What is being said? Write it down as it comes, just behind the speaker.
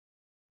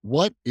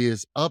What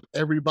is up,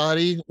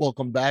 everybody?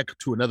 Welcome back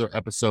to another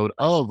episode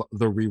of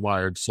the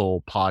Rewired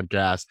Soul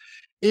podcast.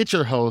 It's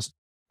your host,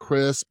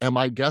 Chris, and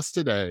my guest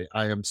today,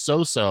 I am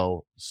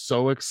so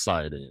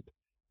excited.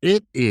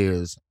 It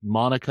is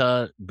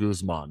Monica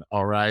Guzmán.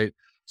 All right.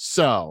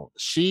 So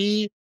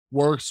she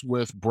works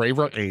with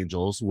Braver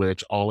Angels,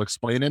 which I'll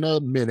explain in a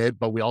minute,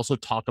 but we also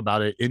talk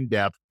about it in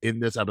depth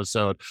in this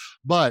episode.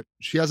 But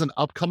she has an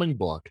upcoming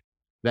book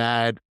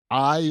that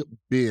I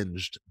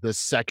binged the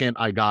second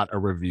I got a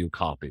review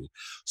copy.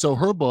 So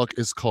her book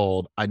is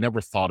called I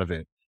Never Thought of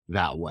It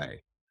That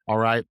Way. All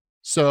right.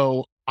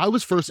 So I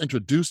was first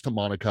introduced to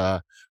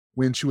Monica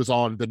when she was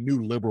on the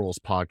New Liberals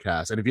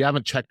podcast. And if you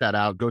haven't checked that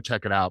out, go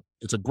check it out.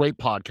 It's a great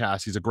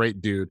podcast. He's a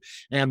great dude.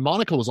 And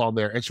Monica was on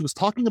there and she was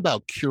talking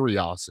about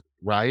curiosity,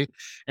 right?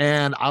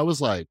 And I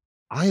was like,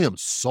 I am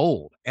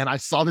sold. And I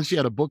saw that she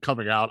had a book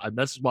coming out. I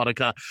messaged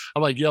Monica.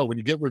 I'm like, yo, when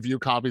you get review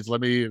copies,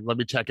 let me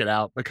check it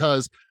out,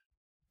 because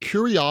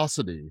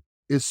curiosity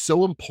is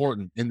so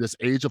important in this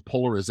age of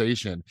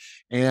polarization.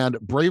 And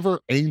Braver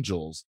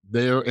Angels,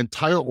 their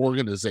entire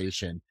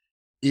organization,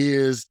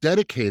 is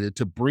dedicated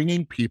to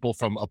bringing people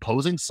from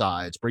opposing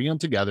sides, bringing them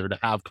together to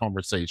have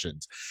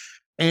conversations.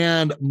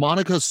 And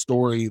Monica's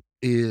story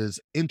is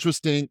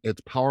interesting, it's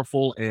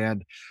powerful,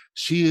 and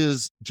she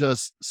is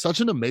just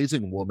such an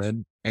amazing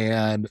woman.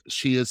 And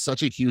she is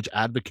such a huge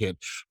advocate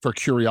for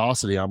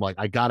curiosity. I'm like,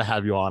 I got to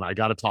have you on. I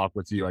got to talk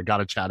with you. I got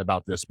to chat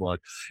about this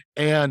book.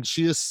 And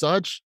she is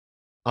such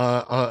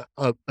a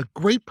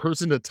great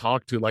person to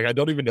talk to. Like, I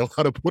don't even know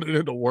how to put it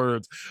into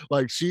words.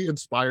 Like, she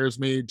inspires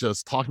me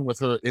just talking with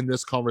her in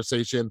this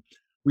conversation.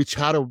 We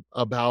chat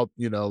about,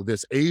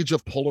 this age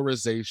of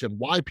polarization,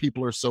 why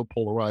people are so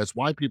polarized,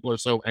 why people are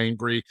so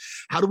angry.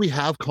 How do we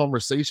have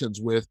conversations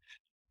with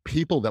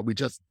people that we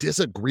just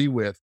disagree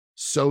with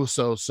so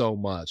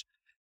much?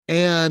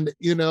 And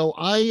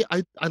I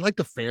like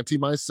to fancy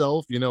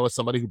myself, as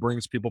somebody who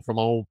brings people from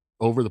all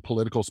over the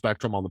political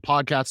spectrum on the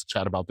podcast to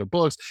chat about their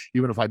books,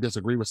 even if I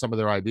disagree with some of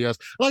their ideas.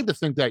 I like to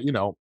think that,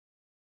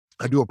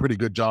 I do a pretty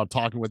good job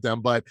talking with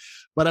them, but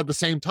at the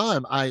same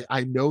time,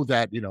 I know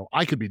that,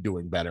 I could be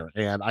doing better.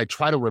 And I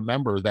try to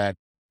remember that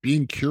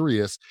being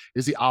curious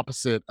is the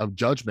opposite of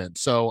judgment.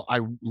 So I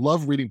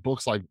love reading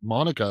books like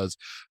Monica's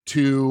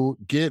to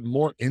get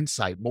more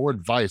insight, more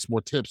advice,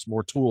 more tips,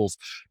 more tools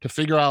to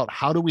figure out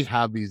how do we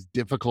have these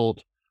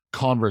difficult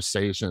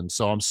conversations.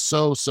 So I'm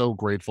so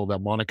grateful that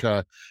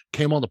Monica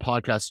came on the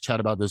podcast to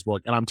chat about this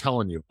book. And I'm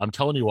telling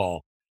you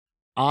all,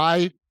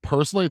 I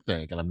personally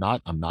think, and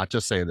I'm not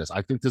just saying this,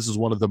 I think this is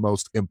one of the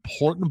most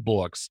important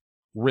books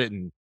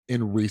written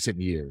in recent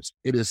years.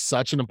 It is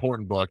such an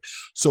important book.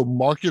 So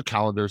mark your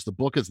calendars. The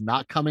book is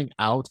not coming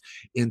out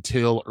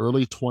until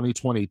early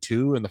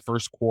 2022 in the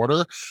first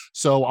quarter.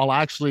 So I'll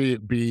actually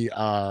be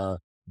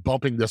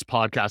bumping this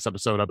podcast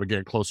episode up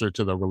again closer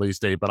to the release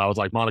date. But I was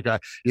like, Monica,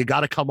 you got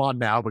to come on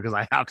now because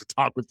I have to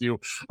talk with you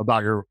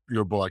about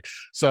your book.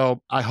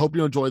 So I hope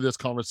you enjoy this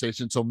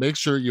conversation. So make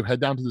sure you head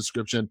down to the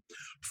description,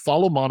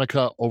 follow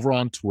Monica over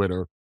on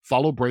Twitter,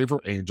 follow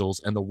Braver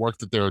Angels and the work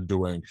that they're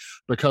doing.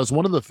 Because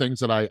one of the things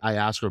that I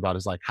ask her about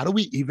is like, how do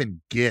we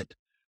even get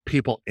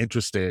people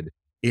interested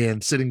in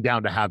sitting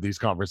down to have these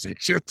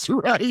conversations,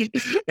 right?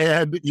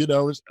 And,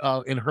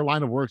 in her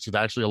line of work, she's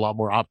actually a lot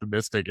more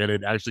optimistic, and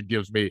it actually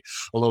gives me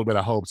a little bit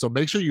of hope. So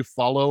make sure you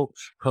follow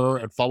her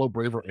and follow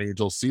Braver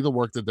Angels, see the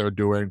work that they're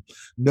doing.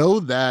 Know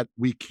that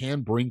we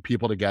can bring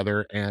people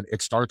together, and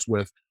it starts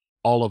with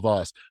all of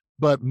us.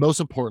 But most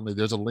importantly,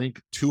 there's a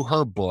link to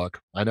her book.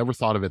 I never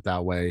thought of it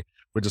that way,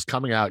 which is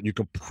coming out. You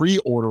can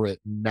pre-order it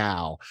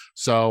now.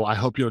 So I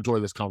hope you enjoy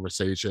this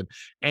conversation.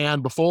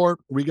 And before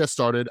we get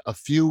started, a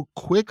few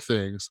quick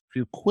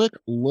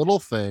little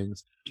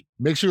things.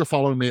 Make sure you're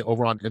following me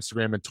over on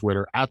Instagram and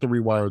Twitter at The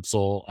Rewired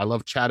Soul. I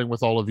love chatting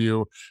with all of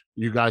you.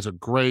 You guys are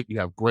great. You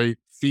have great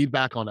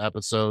feedback on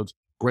episodes,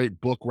 great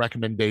book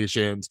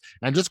recommendations,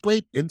 and just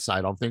great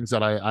insight on things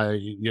that I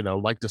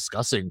like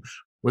discussing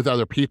with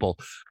other people.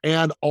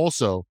 And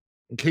also,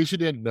 in case you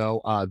didn't know,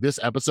 this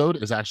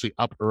episode is actually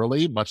up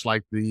early, much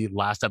like the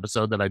last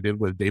episode that I did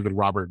with David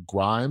Robert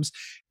Grimes.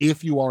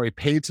 If you are a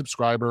paid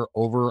subscriber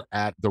over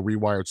at the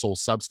Rewired Soul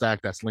Substack,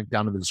 that's linked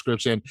down in the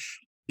description.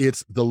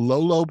 It's the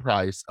low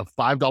price of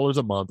 $5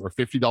 a month or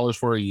 $50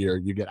 for a year.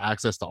 You get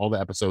access to all the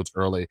episodes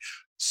early.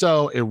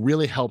 So it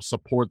really helps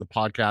support the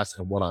podcast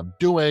and what I'm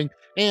doing.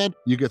 And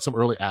you get some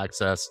early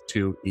access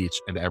to each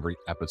and every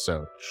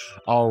episode.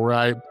 All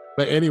right.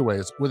 But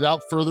anyways,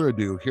 without further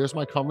ado, here's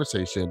my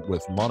conversation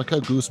with Monica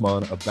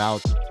Guzmán about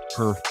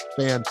her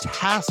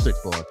fantastic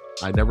book,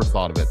 I Never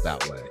Thought of It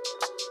That Way.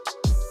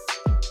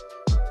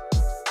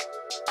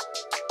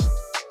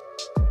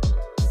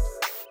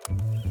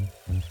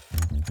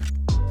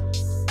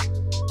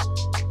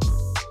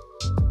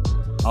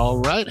 All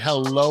right.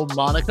 Hello,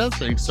 Monica.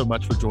 Thanks so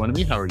much for joining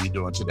me. How are you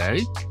doing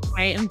today?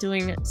 I am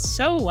doing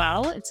so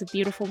well. It's a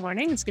beautiful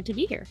morning. It's good to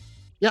be here.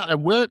 Yeah.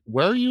 And where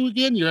are you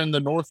again? You're in the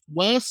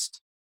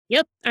Northwest?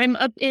 Yep. I'm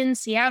up in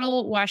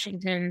Seattle,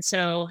 Washington.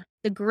 So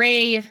the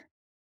gray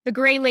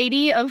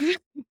lady of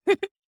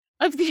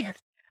of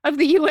of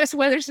the U.S.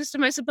 weather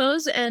system, I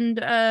suppose.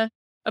 And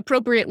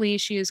appropriately,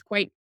 she is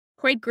quite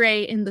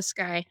gray in the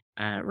sky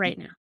right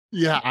now.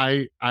 Yeah,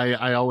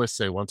 I always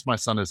say once my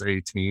son is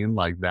 18,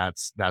 like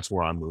that's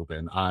where I'm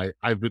moving.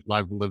 I've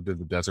lived in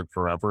the desert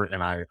forever,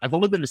 and I've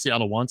only been to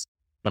Seattle once,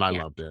 but I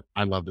Yeah. loved it.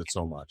 I loved it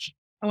so much.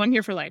 Oh, I'm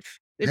here for life.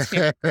 It's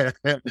fair.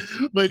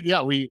 But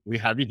yeah, we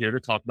have you here to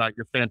talk about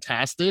your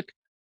fantastic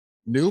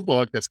new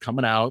book that's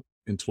coming out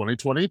in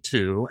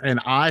 2022, and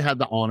I had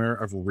the honor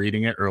of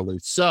reading it early.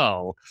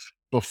 So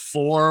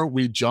before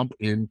we jump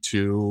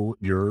into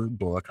your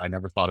book, I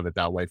never thought of it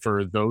that way.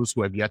 For those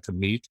who have yet to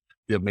meet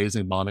the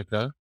amazing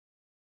Monica,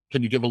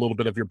 can you give a little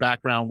bit of your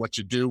background, what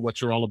you do,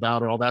 what you're all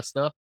about, or all that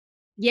stuff?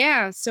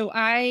 Yeah. So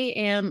I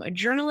am a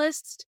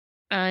journalist,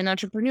 an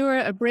entrepreneur,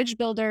 a bridge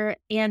builder,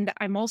 and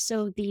I'm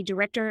also the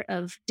director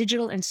of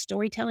digital and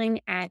storytelling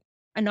at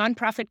a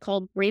nonprofit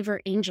called Braver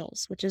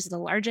Angels, which is the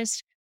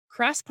largest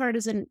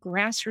cross-partisan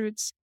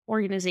grassroots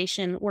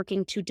organization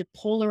working to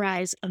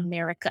depolarize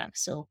America.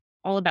 So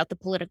all about the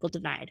political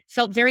divide.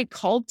 Felt very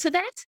called to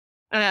that.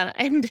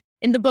 And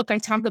in the book, I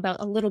talk about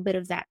a little bit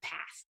of that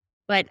path.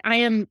 But I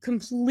am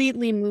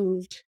completely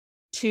moved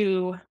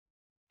to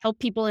help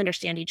people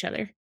understand each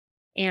other.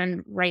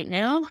 And right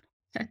now,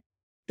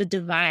 the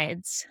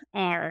divides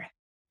are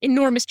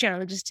enormous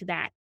challenges to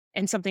that,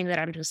 and something that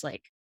I'm just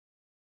like,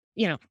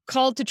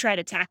 called to try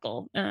to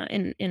tackle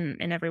in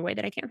every way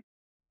that I can.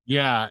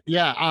 Yeah,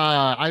 yeah.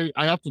 I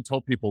often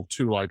tell people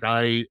too, like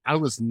I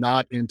was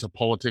not into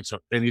politics or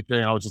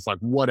anything. I was just like,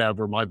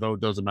 whatever, my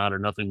vote doesn't matter,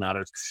 nothing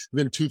matters.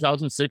 Then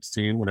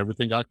 2016, when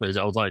everything got crazy,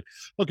 I was like,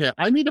 okay,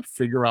 I need to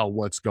figure out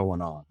what's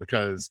going on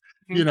because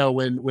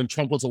Mhm. when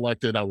Trump was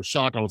elected, I was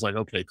shocked. I was like,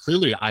 okay,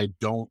 clearly I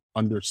don't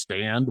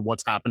understand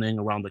what's happening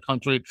around the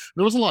country.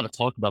 There was a lot of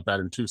talk about that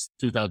in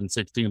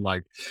 2016,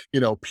 like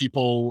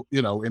people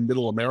in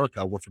Middle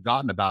America were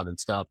forgotten about and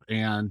stuff,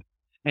 and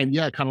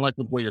yeah, kind of like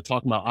with what you're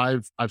talking about,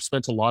 I've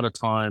spent a lot of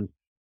time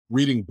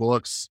reading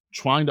books,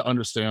 trying to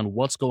understand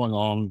what's going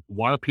on.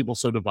 Why are people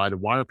so divided?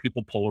 Why are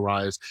people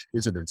polarized?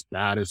 Is it as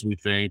bad as we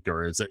think,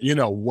 or is it,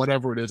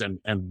 whatever it is, and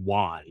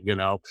why?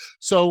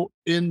 So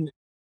in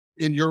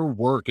your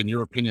work, in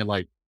your opinion,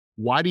 like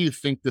why do you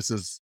think this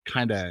is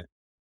kind of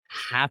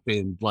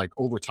happened like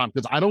over time?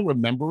 Because I don't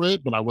remember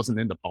it, but I wasn't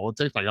into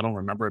politics. Like I don't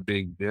remember it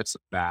being this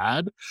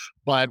bad.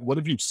 But what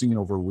have you seen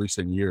over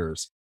recent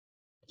years?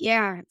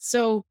 Yeah.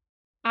 So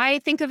I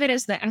think of it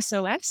as the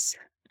SOS.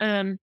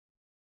 Um,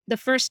 the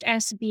first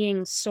S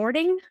being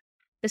sorting,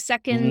 the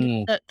second,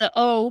 Mm, the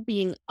O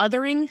being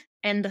othering,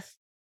 and the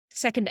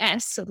second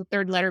S, so the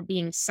third letter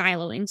being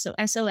siloing. So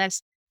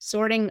SOS,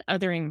 sorting,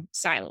 othering,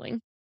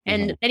 siloing.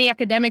 And mhm, many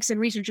academics and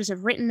researchers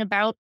have written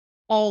about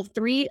all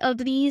three of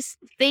these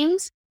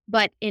things.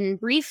 But in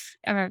brief,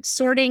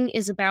 sorting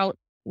is about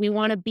we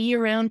want to be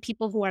around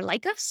people who are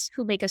like us,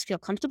 who make us feel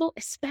comfortable,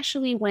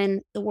 especially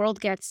when the world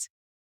gets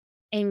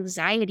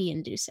anxiety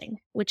inducing,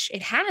 which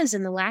it has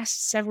in the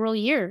last several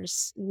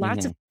years.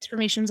 Lots mhm, of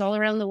transformations all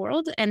around the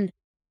world. And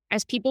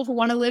as people who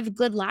want to live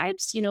good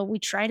lives, we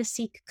try to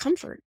seek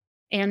comfort.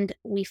 And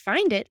we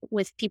find it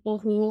with people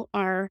who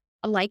are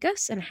like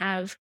us and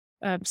have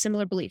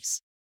similar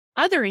beliefs.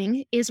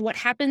 Othering is what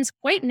happens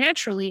quite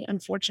naturally,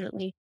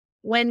 unfortunately,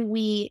 when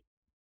we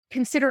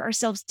consider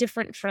ourselves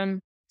different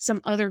from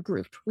some other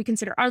group. We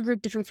consider our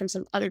group different from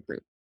some other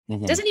group.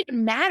 mhm, Doesn't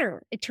even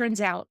matter, it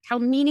turns out, how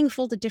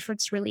meaningful the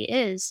difference really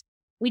is.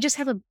 We just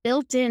have a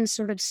built-in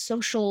sort of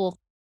social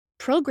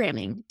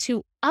programming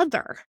to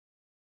other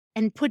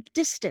and put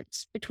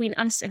distance between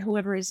us and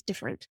whoever is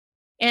different.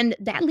 And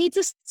that leads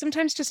us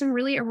sometimes to some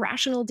really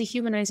irrational,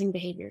 dehumanizing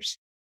behaviors.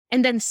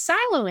 And then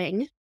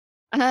siloing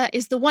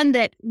is the one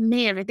that,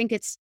 man, I think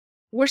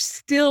we're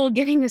still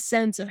getting a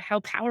sense of how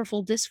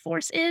powerful this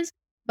force is.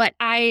 But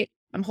I'm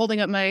holding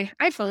up my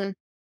iPhone.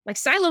 Like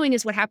siloing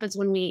is what happens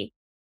when we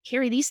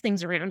carry these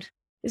things around.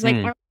 Is like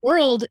mm, our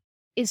world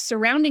is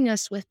surrounding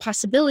us with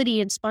possibility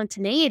and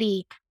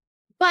spontaneity.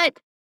 But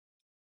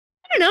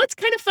I don't know, it's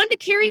kind of fun to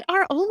carry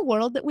our own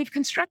world that we've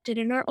constructed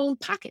in our own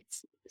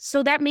pockets.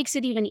 So that makes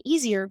it even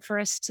easier for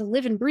us to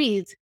live and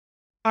breathe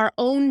our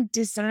own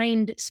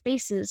designed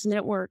spaces,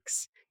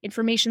 networks,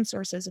 information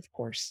sources, of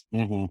course.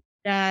 mhm.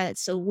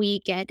 So we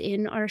get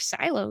in our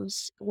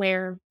silos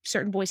where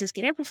certain voices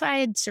get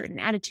amplified, certain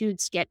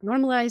attitudes get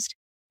normalized,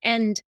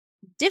 and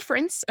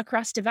difference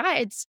across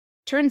divides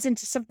turns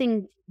into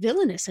something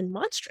villainous and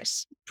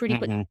monstrous pretty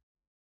quickly. Mhm.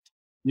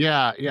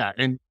 Yeah, yeah,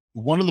 and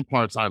one of the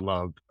parts I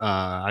loved,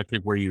 I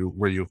think where you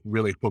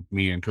really hooked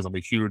me in because I'm a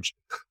huge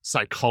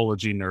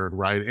psychology nerd,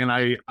 right? And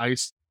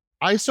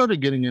I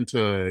started getting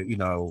into,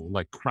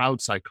 like crowd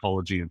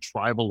psychology and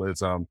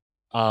tribalism,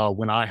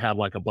 when I had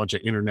like a bunch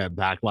of internet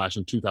backlash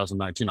in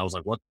 2019. I was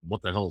like, what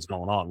the hell is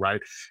going on,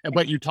 right? And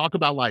but you talk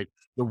about like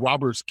the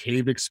robbers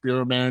cave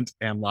experiment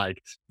and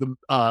like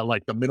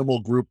the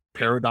minimal group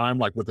paradigm,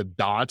 like with the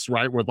dots,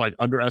 right? With like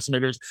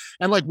underestimators.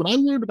 And like when I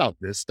learned about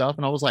this stuff,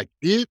 and I was like,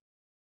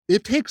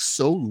 it takes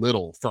so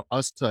little for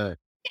us to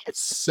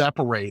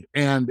separate,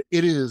 and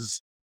it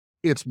is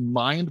it's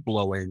mind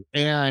blowing.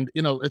 And,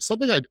 it's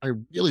something I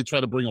really try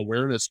to bring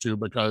awareness to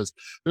because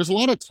there's a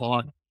lot of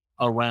talk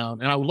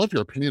around, and I would love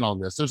your opinion on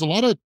this. There's a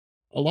lot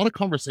of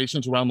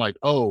conversations around like,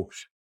 oh,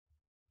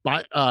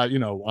 by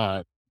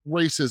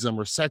racism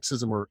or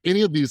sexism or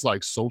any of these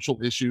like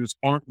social issues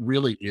aren't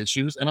really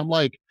issues. And I'm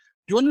like,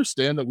 do you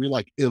understand that we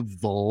like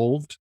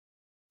evolved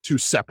to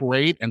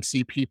separate and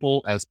see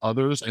people as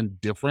others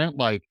and different?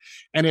 Like,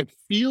 and it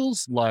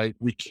feels like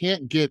we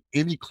can't get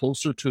any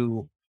closer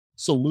to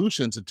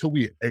solutions until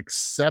we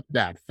accept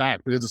that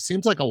fact, because it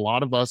seems like a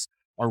lot of us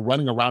are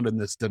running around in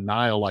this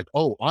denial, like,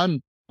 oh,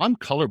 I'm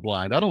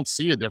colorblind. I don't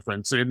see a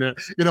difference in it,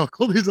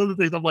 all these other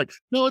things. I'm like,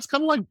 no, it's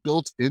kind of like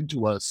built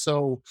into us.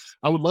 So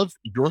I would love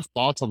your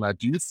thoughts on that.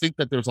 Do you think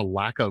that there's a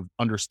lack of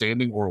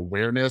understanding or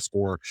awareness,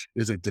 or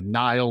is it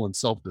denial and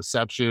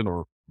self-deception,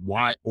 or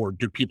why, or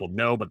do people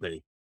know, but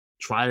they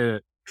try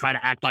to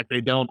act like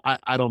they don't?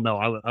 I don't know.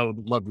 I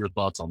would love your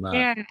thoughts on that.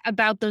 Yeah,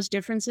 about those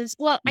differences.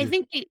 Well, I Yeah.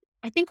 think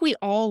I think we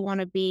all want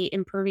to be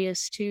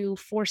impervious to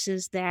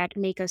forces that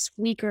make us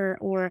weaker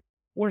or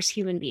worse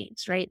human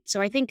beings, right?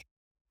 So I think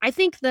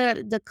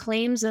the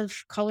claims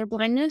of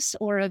colorblindness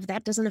or of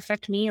that doesn't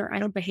affect me or I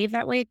don't behave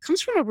that way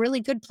comes from a really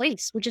good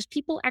place, which is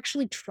people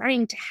actually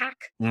trying to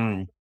hack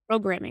Mm,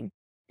 programming.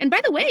 And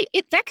by the way,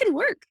 it that can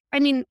work. I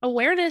mean,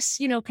 awareness,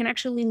 can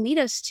actually lead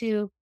us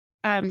to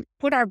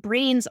put our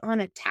brains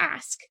on a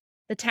task.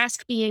 The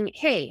task being,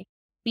 hey,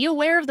 be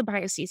aware of the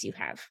biases you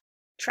have.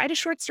 Try to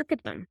short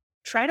circuit them.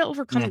 Try to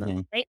overcome them.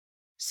 mhm, Right.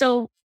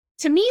 So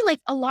to me, like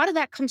a lot of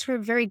that comes from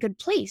a very good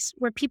place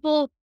where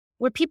people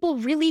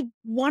really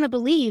want to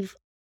believe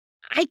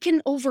I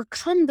can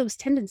overcome those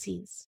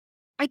tendencies.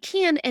 I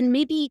can, and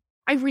maybe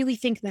I really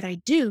think that I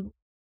do.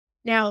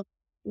 Now,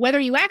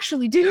 whether you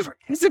actually do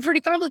is a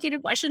pretty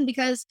complicated question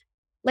because,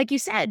 like you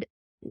said,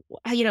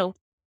 you know,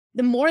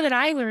 the more that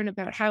I learn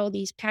about how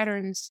these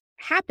patterns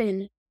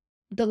happen,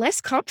 the less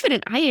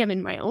confident I am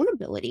in my own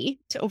ability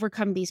to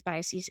overcome these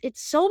biases.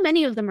 It's so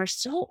many of them are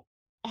so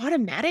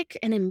automatic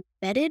and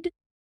embedded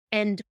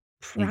and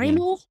mhm,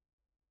 primal.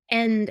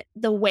 And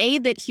the way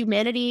that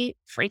humanity,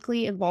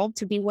 frankly, evolved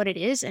to be what it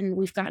is, and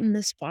we've gotten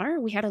this far,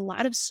 we had a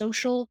lot of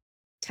social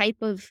type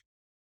of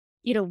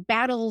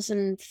battles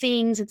and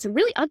things and some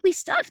really ugly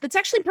stuff that's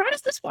actually brought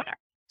us this far.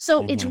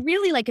 So it's mhm.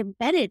 really like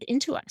embedded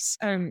into us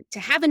to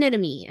have an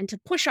enemy and to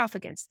push off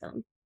against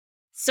them.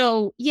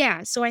 So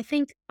yeah, so I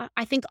think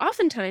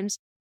oftentimes,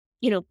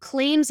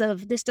 claims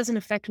of this doesn't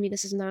affect me,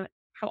 this is not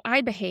how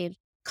I behave,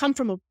 come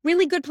from a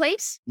really good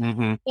place,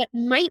 Mhm. but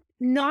might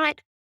not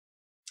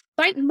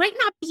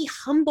be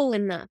humble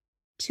enough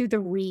to the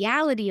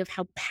reality of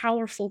how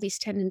powerful these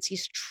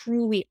tendencies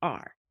truly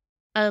are.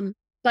 Um,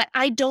 but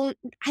I don't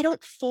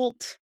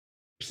fault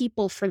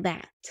people for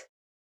that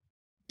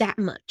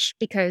much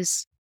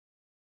because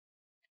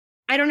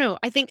I don't know.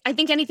 I think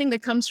anything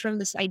that comes from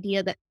this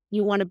idea that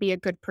you want to be a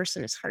good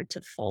person is hard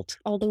to fault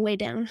all the way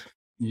down.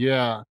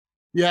 Yeah.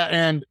 Yeah,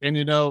 and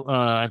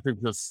I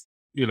think this,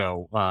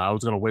 I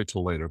was gonna wait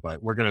till later,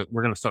 but we're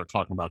gonna start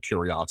talking about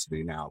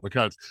curiosity now,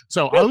 because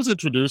so I Woo! was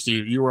introduced to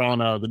you. You were on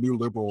the New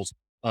Liberals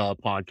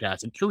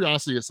podcast, and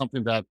curiosity is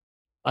something that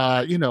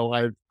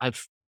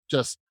I've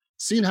just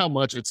seen how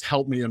much it's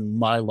helped me in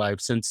my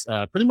life since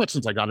pretty much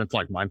since I got into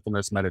like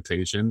mindfulness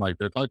meditation. Like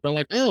they're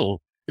like,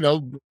 oh,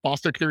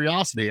 foster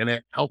curiosity. And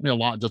it helped me a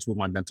lot just with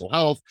my mental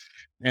health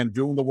and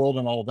viewing the world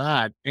and all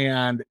that.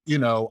 And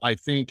I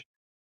think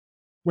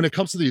when it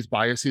comes to these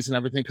biases and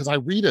everything, because I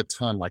read a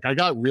ton, like I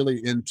got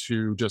really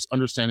into just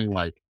understanding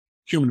like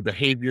human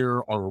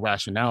behavior or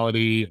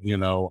rationality,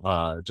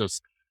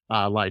 just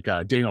like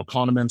Daniel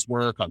Kahneman's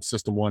work on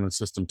system one and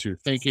system two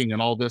thinking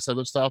and all this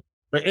other stuff.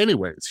 But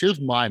anyways, here's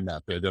my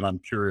method, and I'm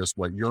curious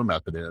what your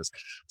method is.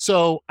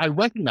 So I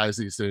recognize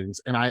these things,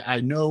 and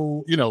I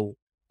know,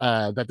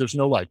 that there's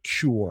no like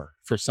cure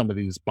for some of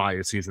these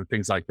biases and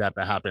things like that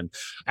happen.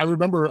 I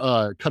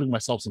remember cutting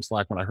myself some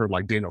slack when I heard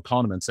like Daniel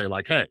Kahneman say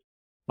like, hey,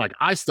 like,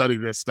 I study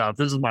this stuff.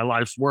 This is my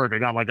life's work. I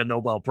got like a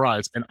Nobel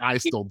Prize and I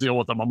still deal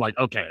with them. I'm like,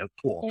 okay,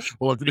 cool.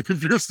 Well,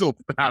 if you're still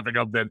having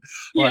them, then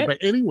all right. Yeah. But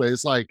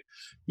anyways, like,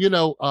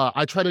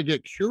 I try to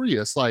get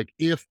curious. Like,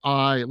 if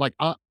I like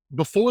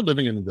before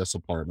living in this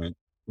apartment,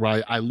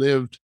 right? I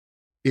lived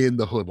in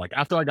the hood. Like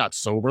after I got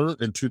sober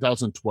in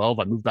 2012,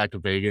 I moved back to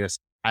Vegas.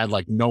 I had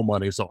like no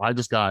money. So I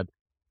just got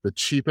the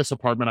cheapest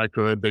apartment I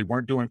could. They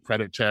weren't doing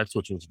credit checks,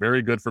 which was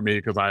very good for me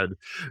because I had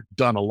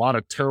done a lot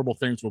of terrible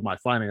things with my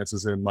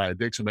finances and my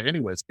addiction. But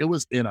anyways, it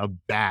was in a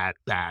bad,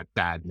 bad,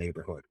 bad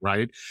neighborhood,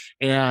 right?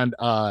 And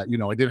I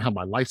didn't have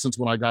my license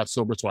when I got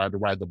sober, so I had to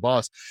ride the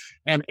bus.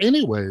 And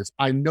anyways,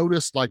 I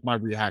noticed like my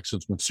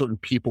reactions when certain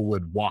people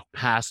would walk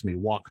past me,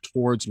 walk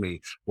towards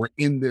me, were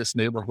in this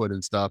neighborhood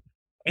and stuff.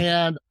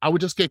 And I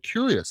would just get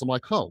curious. I'm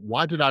like, oh,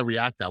 why did I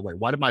react that way?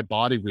 Why did my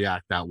body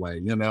react that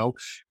way?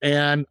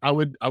 And I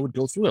would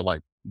go through it like,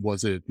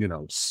 was it,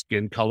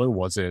 skin color?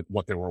 Was it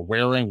what they were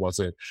wearing? Was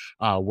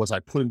I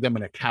putting them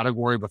in a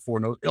category before?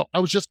 No, I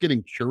was just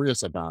getting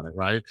curious about it,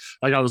 right?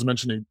 Like I was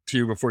mentioning to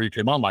you before you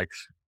came on, like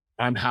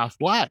I'm half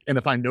black. And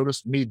if I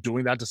noticed me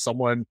doing that to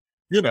someone,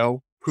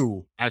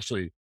 who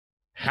actually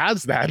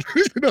has that,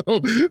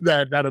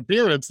 that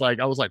appearance. Like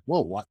I was like,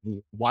 whoa, what,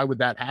 why would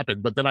that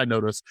happen? But then I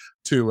noticed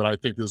too, and I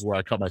think this is where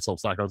I cut myself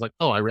slack. I was like,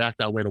 oh, I react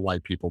that way to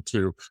white people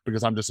too,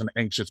 because I'm just an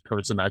anxious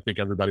person. I think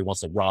everybody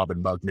wants to rob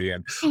and mug me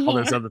and all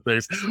those Yeah. other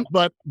things.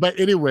 But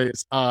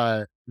anyways,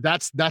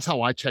 that's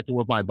how I check in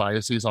with my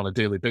biases on a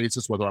daily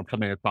basis, whether I'm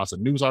coming across a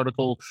news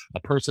article, a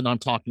person I'm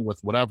talking with,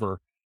 whatever.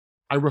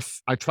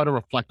 I try to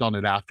reflect on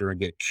it after and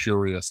get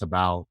curious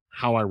about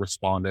how I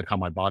responded, how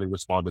my body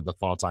responded, the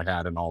thoughts I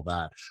had, and all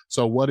that.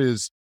 So, what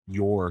is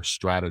your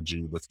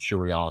strategy with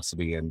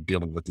curiosity and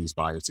dealing with these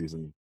biases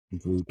and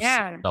groups,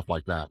 Yeah. stuff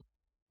like that?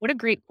 What a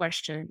great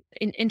question.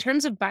 In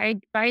terms of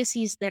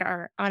biases that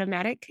are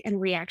automatic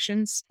and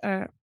reactions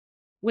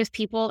with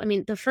people, I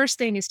mean, the first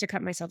thing is to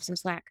cut myself some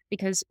slack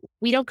because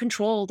we don't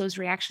control those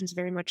reactions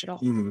very much at all.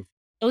 Mhm.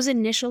 Those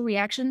initial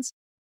reactions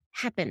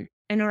happen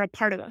and are a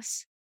part of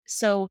us.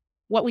 So,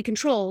 what we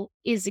control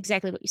is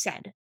exactly what you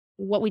said.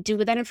 What we do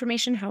with that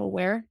information, how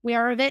aware we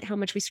are of it, how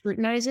much we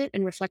scrutinize it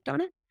and reflect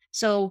on it.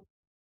 So,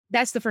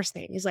 that's the first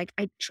thing is like,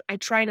 I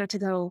try not to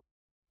go,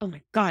 oh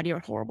my God, you're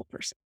a horrible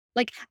person.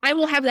 Like, I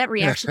will have that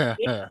reaction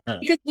because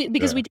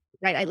Yeah. we,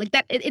 right? I like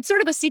that. It's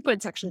sort of a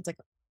sequence, actually. It's like,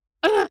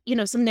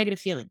 some negative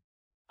feeling.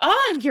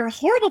 Oh, you're a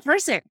horrible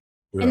person.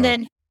 And Yeah.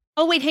 then,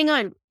 oh, wait, hang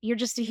on. You're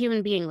just a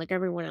human being like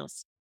everyone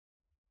else.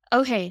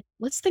 Okay,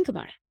 let's think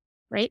about it,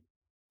 right?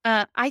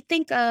 I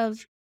think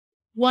of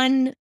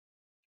one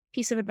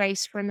piece of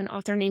advice from an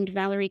author named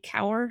Valerie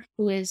Kaur,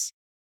 who is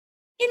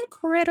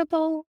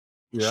incredible.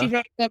 She Yeah.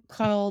 wrote a book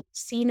called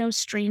See No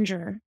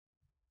Stranger.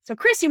 So,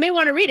 Chris, you may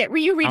want to read it.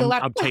 You read a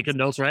lot I'm of books. taking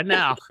notes right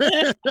now.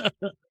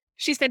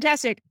 She's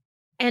fantastic.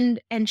 And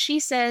she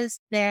says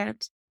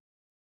that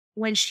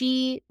when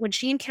she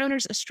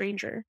encounters a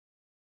stranger,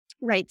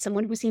 right,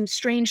 someone who seems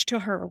strange to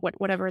her,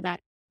 whatever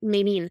that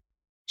may mean,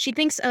 she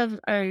thinks of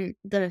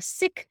the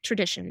Sikh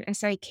tradition,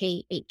 Sikh,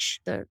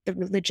 the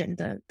religion,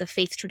 the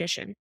faith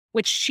tradition,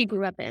 which she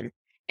grew up in,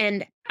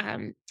 and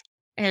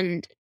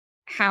and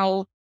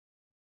how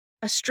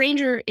a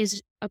stranger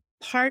is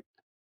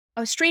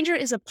a stranger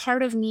is a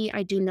part of me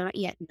I do not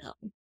yet know.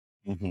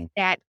 Mhm.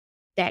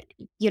 That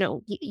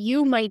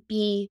you might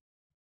be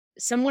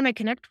someone I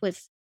connect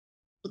with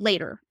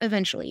later,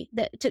 eventually,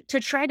 that to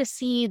try to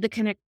see the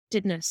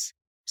connectedness.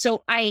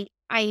 So I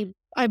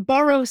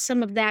borrow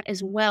some of that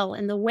as well,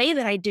 and the way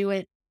that I do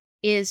it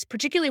is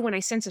particularly when I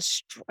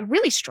sense a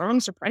really strong,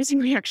 surprising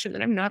reaction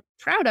that I'm not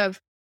proud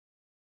of.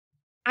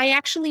 I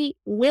actually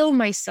will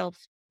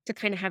myself to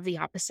kind of have the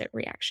opposite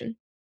reaction.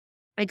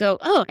 I go,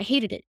 "Oh, I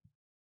hated it.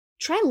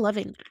 Try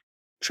loving that.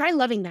 Try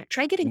loving that.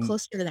 Try getting Mm.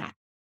 closer to that.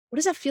 What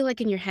does that feel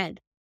like in your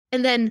head?"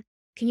 And then,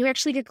 can you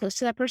actually get close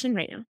to that person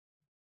right now?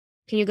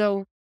 Can you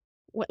go,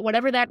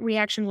 whatever that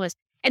reaction was.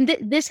 And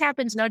this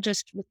happens not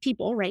just with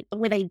people, right, but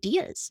with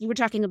ideas. You were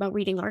talking about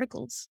reading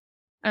articles.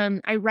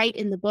 I write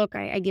in the book,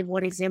 I give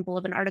one example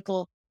of an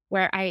article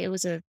where it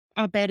was a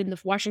op-ed in the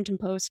Washington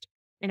Post,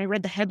 and I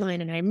read the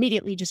headline and I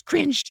immediately just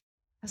cringed.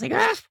 I was like,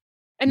 ah.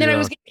 And then I Yeah.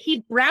 was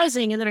keep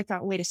browsing, and then I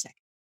thought, wait a second,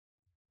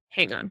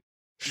 hang on.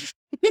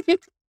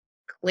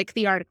 Click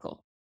the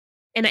article.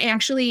 And I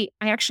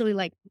actually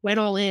like went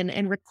all in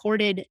and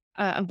recorded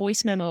a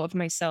voice memo of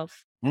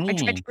myself. I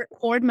tried to Mm.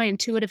 record my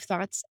intuitive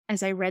thoughts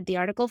as I read the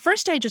article.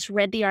 First, I just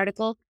read the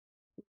article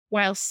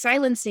while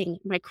silencing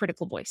my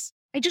critical voice.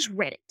 I just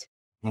read it.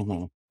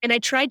 Mhm. And I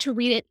tried to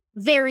read it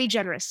very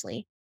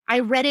generously. I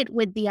read it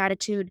with the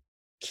attitude,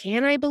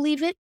 can I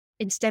believe it?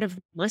 Instead of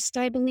must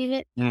I believe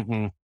it?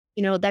 Mhm.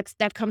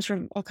 That comes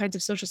from all kinds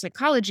of social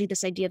psychology,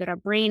 this idea that our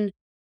brain,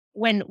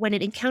 when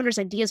it encounters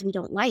ideas we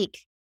don't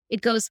like,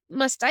 it goes,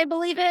 "Must I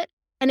believe it?"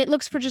 And it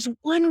looks for just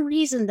one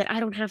reason that I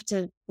don't have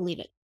to believe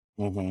it.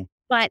 Mhm.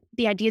 But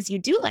the ideas you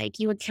do like,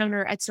 you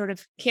encounter at sort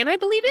of, "Can I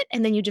believe it?"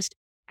 And then you just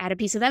add a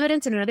piece of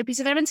evidence and another piece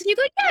of evidence, and you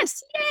go,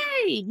 "Yes,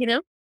 yay!"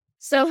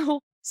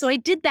 So I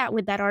did that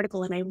with that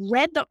article, and I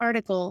read the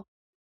article,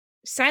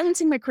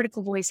 silencing my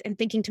critical voice and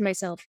thinking to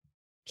myself,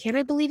 can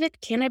I believe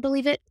it? Can I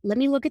believe it? Let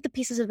me look at the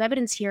pieces of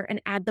evidence here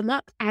and add them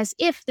up as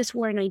if this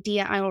were an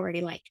idea I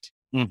already liked.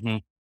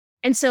 Mhm.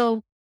 And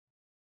so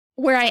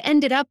where I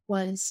ended up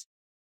was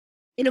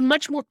in a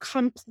much more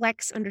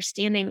complex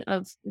understanding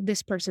of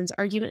this person's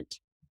argument,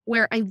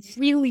 where I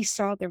really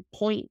saw their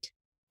point.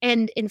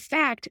 And in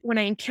fact, when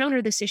I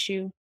encounter this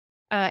issue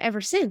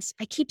ever since,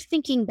 I keep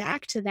thinking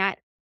back to that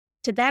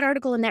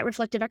article and that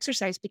reflective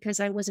exercise because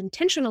I was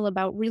intentional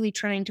about really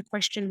trying to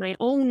question my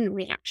own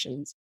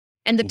reactions.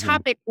 And the Mhm.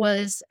 topic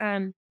was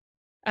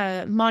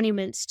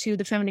monuments to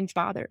the founding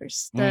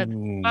fathers. The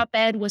Mhm.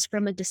 op-ed was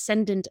from a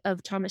descendant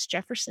of Thomas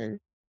Jefferson,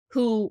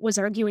 who was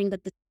arguing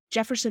that the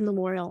Jefferson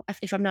Memorial,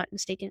 if I'm not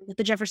mistaken, that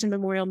the Jefferson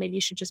Memorial maybe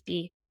should just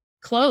be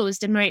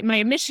closed. And my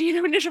initial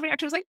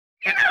reaction was like,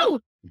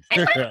 no, I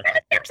love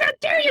Jefferson, how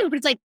dare you? But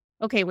it's like,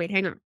 okay, wait,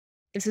 hang on.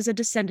 This is a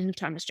descendant of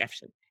Thomas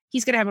Jefferson.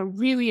 He's going to have a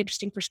really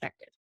interesting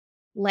perspective.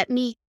 Let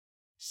me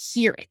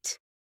hear it.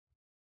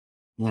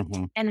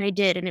 Mhm. And I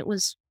did, and it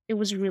was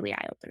really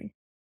eye-opening.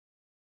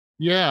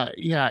 Yeah,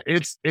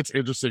 it's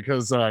interesting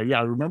because yeah,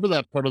 I remember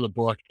that part of the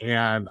book,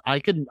 and I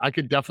could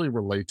definitely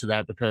relate to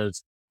that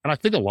because and I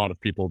think a lot of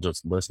people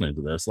just listening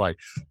to this, like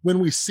when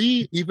we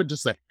see even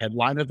just the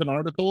headline of an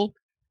article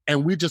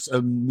and we just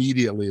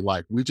immediately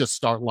like, we just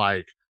start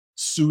like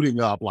suiting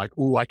up like,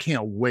 "Ooh, I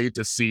can't wait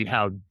to see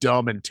how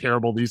dumb and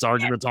terrible these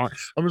arguments are.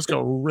 I'm just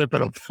gonna rip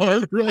it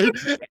apart," right?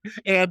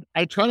 And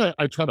I try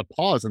to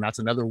pause, and that's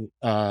another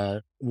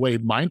way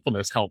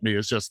mindfulness helped me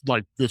is just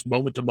like this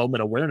moment to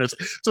moment awareness.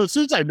 So as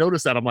soon as I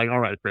notice that, I'm like, all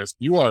right, Chris,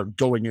 you are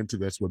going into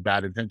this with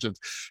bad intentions.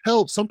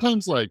 Hell,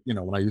 sometimes like,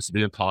 when I used to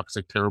be in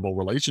toxic, terrible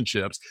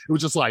relationships, it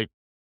was just like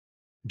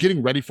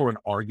getting ready for an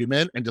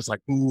argument and just like,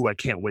 "Ooh, I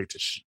can't wait to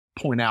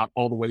point out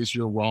all the ways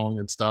you're wrong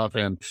and stuff."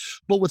 And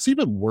but what's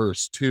even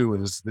worse too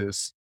is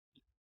this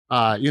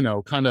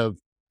kind of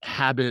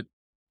habit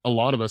a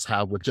lot of us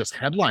have with just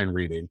headline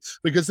reading,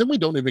 because then we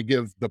don't even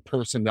give the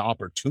person the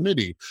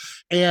opportunity.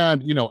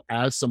 And,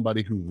 as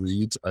somebody who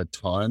reads a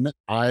ton,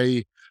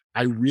 I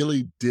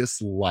really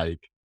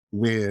dislike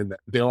when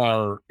there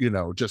are,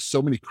 just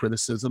so many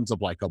criticisms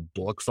of like a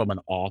book from an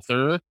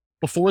author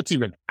before it's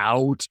even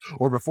out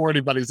or before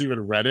anybody's even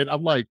read it.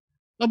 I'm like,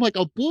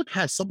 a book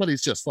has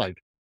somebody's just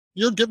like,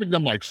 you're giving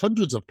them like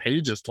hundreds of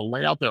pages to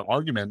lay out their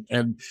argument.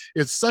 And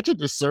it's such a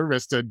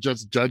disservice to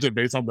just judge it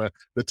based on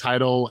the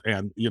title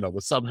and the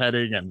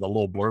subheading and the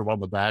little blurb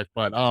on the back.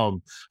 But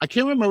I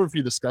can't remember if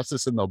you discussed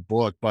this in the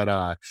book, but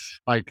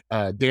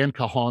Dan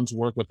Kahan's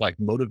work with like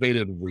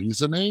motivated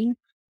reasoning.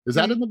 Is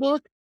that Mhm. in the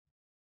book?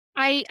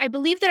 I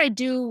believe that I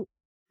do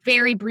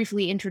very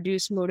briefly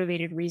introduce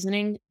motivated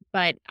reasoning,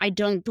 but I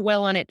don't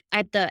dwell on it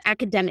at the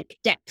academic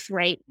depth,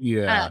 right?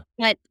 Yeah.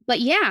 But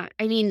yeah,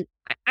 I mean,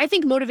 I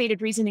think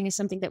motivated reasoning is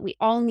something that we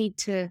all need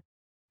to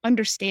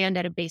understand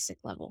at a basic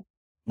level,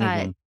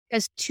 Hmm.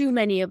 because too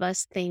many of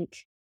us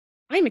think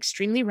I'm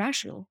extremely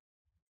rational.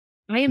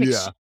 I am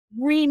Yeah.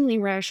 extremely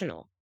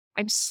rational.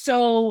 I'm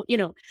so,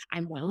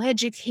 I'm well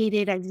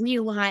educated. I read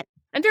a lot.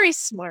 I'm very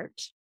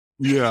smart.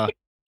 Yeah.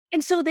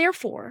 And so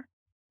therefore,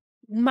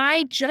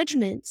 my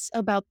judgments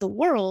about the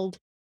world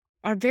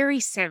are very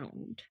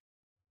sound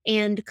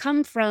and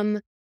come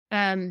from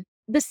the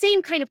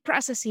same kind of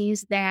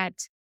processes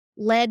that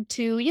led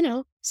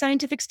to,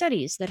 scientific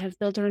studies that have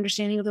built our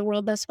understanding of the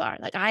world thus far.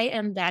 Like I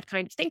am that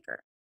kind of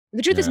thinker.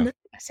 The truth is, Yeah. none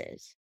of us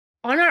is.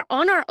 On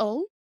our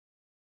own,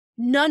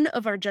 none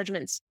of our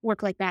judgments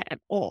work like that at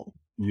all.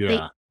 They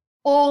Yeah.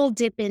 all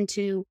dip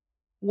into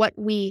what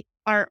we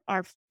our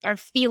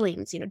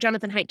feelings.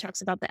 Jonathan Haidt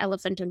talks about the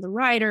elephant and the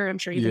rider. I'm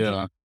sure you've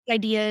encountered Yeah.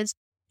 ideas,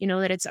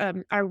 that it's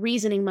our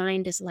reasoning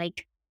mind is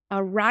like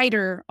a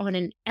rider on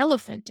an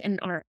elephant, and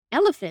our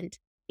elephant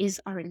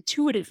is our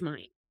intuitive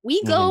mind.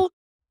 We Hmm. go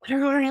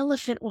where our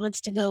elephant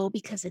wants to go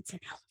because it's an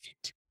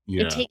elephant.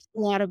 It Yeah. takes a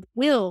lot of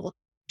will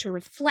to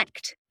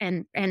reflect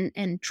and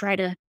try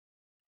to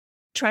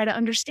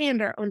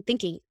understand our own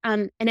thinking.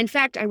 And in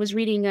fact, I was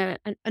reading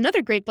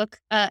another great book,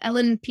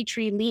 Ellen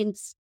Petrie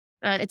Lean's.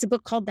 It's a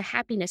book called The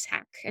Happiness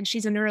Hack, and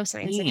she's a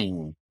neuroscience expert.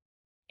 Mm.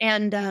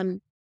 And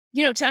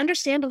to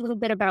understand a little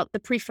bit about the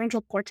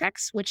prefrontal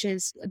cortex, which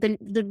is the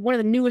one of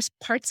the newest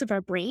parts of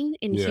our brain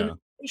in human Yeah.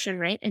 function,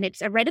 right? And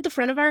it's right at the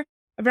front of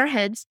our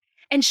heads.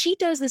 And she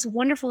does this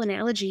wonderful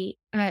analogy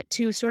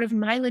to sort of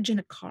mileage in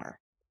a car.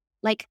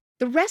 Like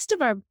the rest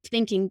of our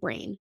thinking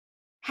brain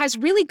has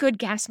really good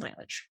gas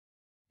mileage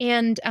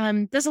and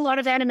does a lot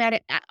of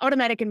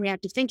automatic and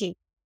reactive thinking.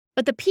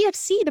 But the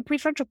PFC, the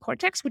prefrontal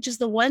cortex, which is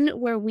the one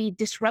where we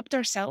disrupt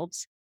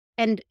ourselves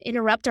and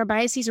interrupt our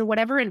biases or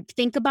whatever and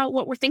think about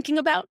what we're thinking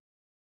about,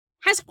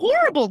 has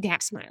horrible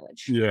gas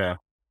mileage. Yeah.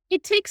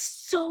 It takes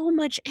so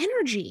much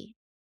energy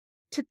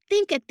to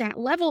think at that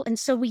level. And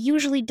so we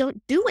usually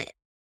don't do it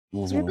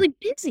because we're Hmm. really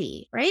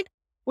busy, right?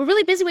 We're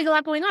really busy. We got a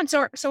lot going on.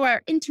 So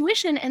our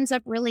intuition ends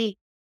up really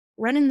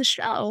running the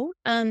show.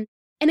 And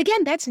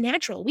again, that's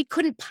natural. We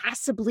couldn't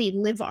possibly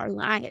live our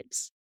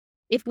lives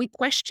if we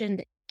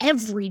questioned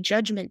every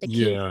judgment that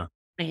came to Yeah. our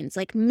minds,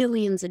 like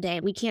millions a day.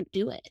 We can't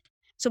do it.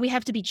 So we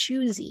have to be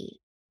choosy,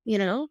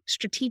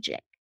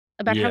 strategic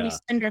about how we Yeah.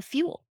 spend our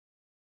fuel.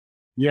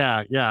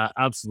 Yeah, yeah,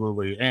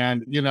 absolutely.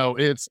 And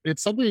it's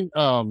something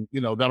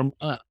that I'm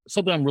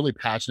something I'm really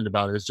passionate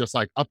about is just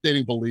like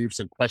updating beliefs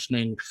and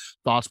questioning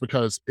thoughts,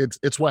 because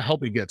it's what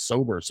helped me get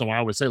sober. So I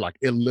always say like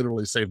it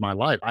literally saved my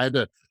life. I had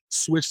to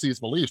switch these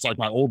beliefs. Like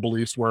my old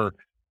beliefs were,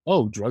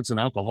 oh, drugs and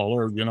alcohol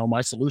are, my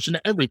solution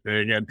to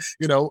everything. And,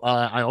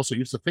 I also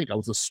used to think I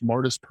was the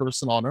smartest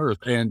person on earth.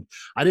 And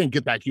I didn't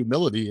get that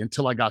humility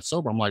until I got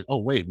sober. I'm like, oh,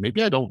 wait,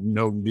 maybe I don't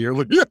know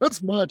nearly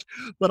as much.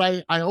 But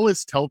I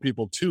always tell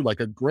people too, like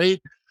a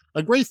great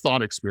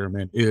thought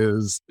experiment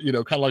is, kind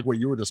of like what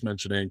you were just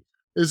mentioning,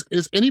 is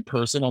any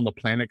person on the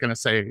planet going to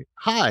say,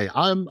 hi,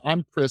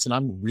 I'm Chris and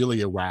I'm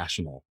really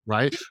irrational,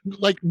 right?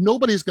 Like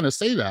nobody's going to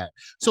say that.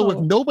 So if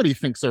Oh, nobody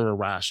thinks they're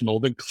irrational,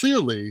 then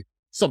clearly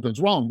something's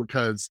wrong,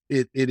 because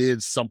it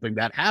is something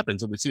that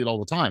happens and we see it all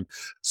the time.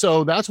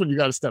 So that's when you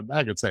got to step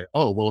back and say,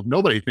 oh, well, if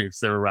nobody thinks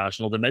they're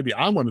irrational, then maybe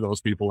I'm one of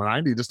those people and I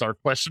need to start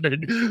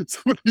questioning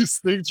some of these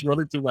things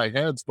running through my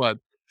heads. But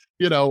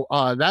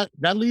that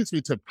leads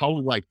me to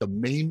probably like the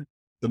main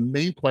the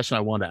main question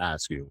I wanted to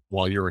ask you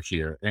while you're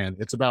here, and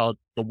it's about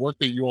the work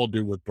that you all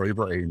do with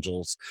Braver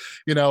Angels.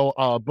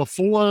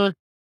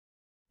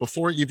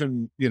 Before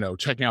even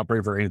checking out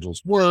Braver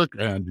Angels work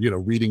and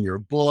reading your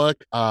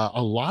book,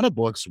 a lot of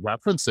books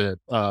reference it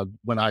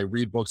when I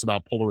read books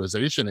about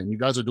polarization, and you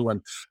guys are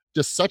doing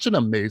just such an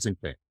amazing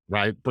thing,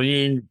 right?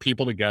 Bringing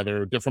people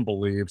together, different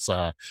beliefs.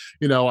 There's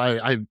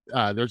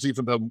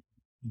even the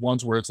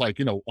ones where it's like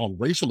on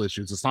racial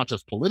issues, it's not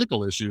just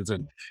political issues,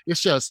 and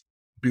it's just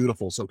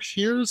beautiful. So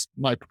here's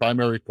my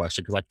primary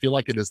question, because I feel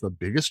like it is the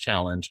biggest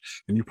challenge,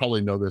 and you probably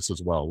know this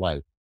as well.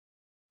 Like,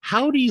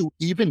 how do you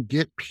even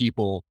get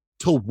people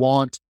to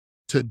want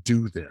to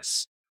do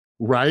this?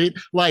 Right?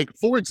 Like,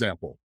 for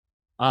example,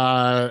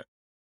 uh,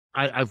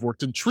 I've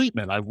worked in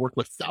treatment. I've worked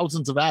with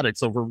thousands of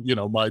addicts over,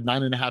 my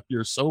 9.5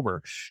 years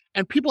sober.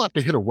 And people have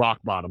to hit a rock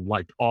bottom,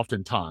 like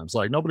oftentimes.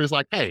 Like nobody's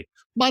like, hey,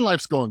 my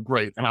life's going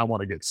great and I want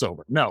to get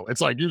sober. No,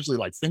 it's like usually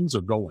like things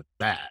are going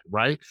bad,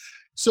 right?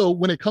 So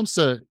when it comes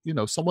to,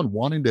 someone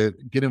wanting to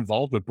get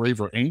involved with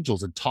Braver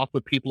Angels and talk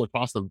with people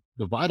across the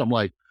divide, I'm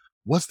like,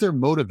 what's their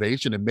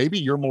motivation? And maybe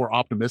you're more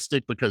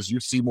optimistic because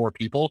you see more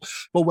people.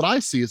 But what I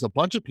see is a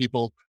bunch of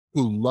people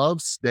who love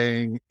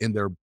staying in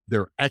their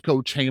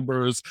echo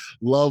chambers,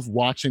 love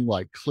watching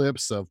like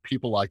clips of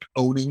people like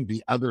owning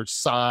the other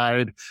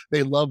side.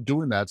 They love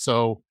doing that.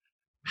 So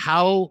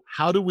how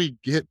do we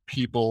get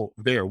people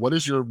there? What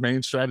is your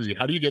main strategy?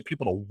 How do you get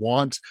people to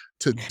want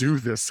to do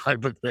this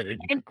type of thing?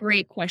 And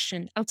great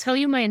question. I'll tell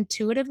you my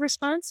intuitive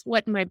response,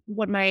 what my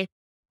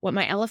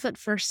elephant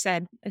first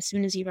said as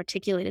soon as you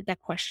articulated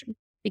that question,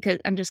 because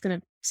I'm just going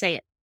to say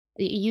it.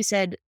 You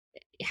said,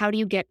 how do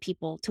you get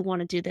people to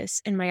want to do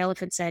this? And my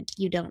elephant said,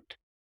 you don't.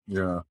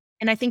 Yeah.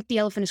 And I think the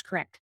elephant is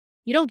correct.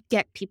 You don't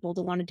get people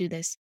to want to do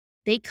this.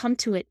 They come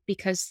to it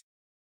because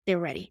they're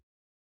ready.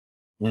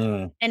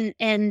 Mm.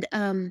 And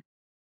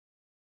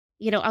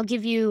I'll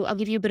give you a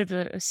bit of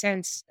a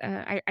sense.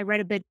 I read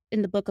a bit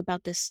in the book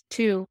about this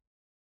too.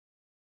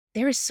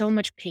 There is so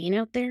much pain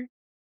out there.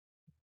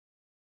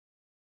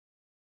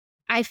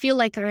 I feel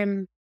like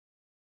I'm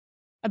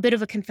a bit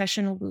of a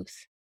confessional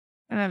booth.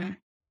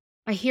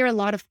 I hear a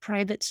lot of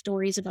private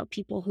stories about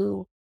people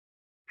who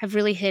have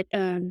really hit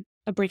a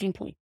breaking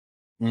point.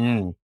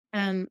 Mm.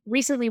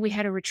 Recently, we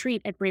had a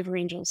retreat at Braver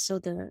Angels. So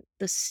the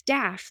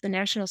staff, the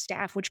national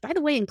staff, which by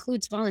the way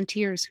includes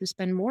volunteers who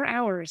spend more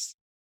hours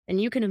than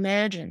you can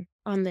imagine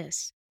on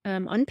this,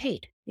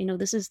 unpaid.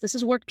 This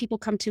is work people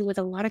come to with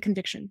a lot of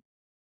conviction.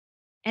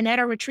 And at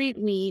our retreat,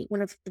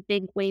 one of the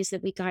big ways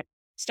that we got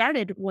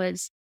started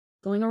was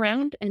going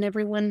around and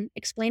everyone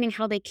explaining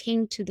how they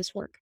came to this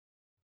work.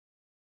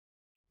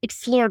 It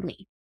floored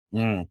me.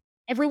 Mm.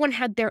 Everyone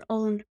had their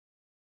own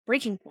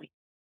breaking point,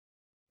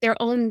 their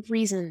own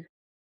reason,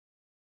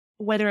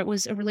 whether it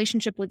was a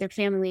relationship with their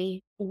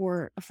family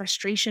or a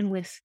frustration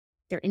with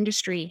their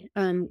industry,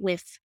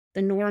 with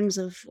the norms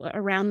of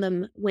around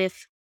them,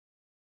 with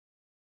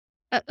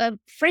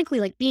frankly,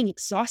 like being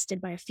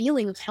exhausted by a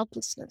feeling of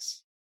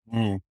helplessness.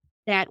 Mm.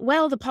 That,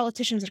 well, the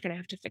politicians are going to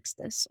have to fix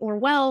this, or,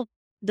 well,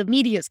 the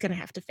media is going to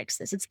have to fix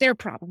this. It's their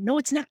problem. No,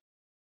 it's not.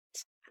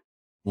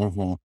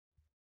 Mm-hmm.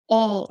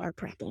 All our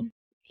problem.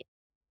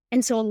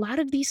 And so a lot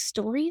of these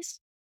stories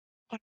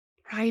are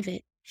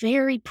private,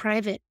 very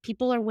private.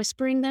 People are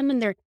whispering them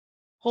and they're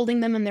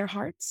holding them in their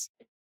hearts.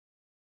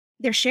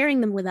 They're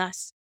sharing them with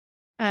us.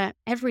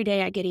 Every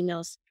day I get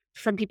emails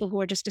from people who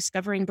are just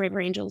discovering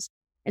Braver Angels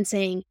and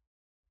saying,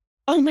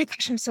 oh my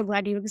gosh, I'm so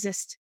glad you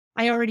exist.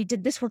 I already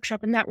did this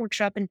workshop and that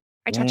workshop, and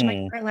I talked to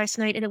my friend last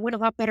night and it went a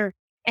lot better.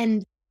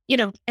 And,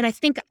 and I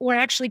think we're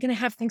actually going to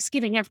have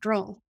Thanksgiving after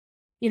all,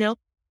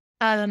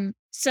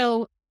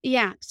 So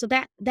yeah, so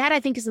that I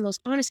think is the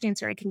most honest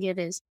answer I can give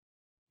is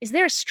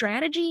there a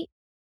strategy?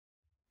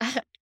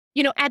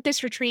 At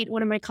this retreat,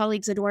 one of my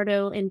colleagues,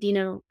 Eduardo and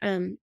Dino,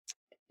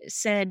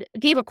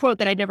 gave a quote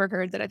that I'd never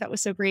heard that I thought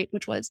was so great,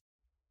 which was,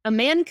 a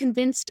man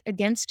convinced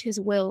against his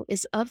will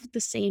is of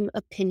the same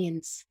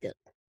opinion still.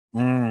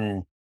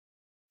 Mm.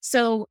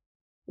 So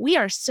we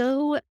are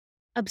so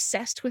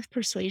obsessed with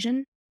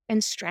persuasion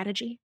and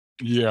strategy.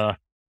 Yeah.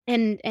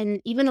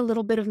 And even a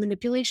little bit of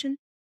manipulation.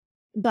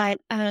 But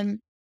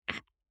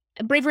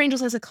Braver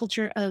Angels has a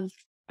culture of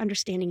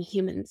understanding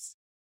humans.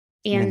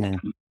 And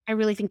I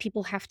really think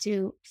people have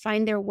to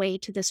find their way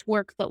to this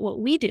work. But what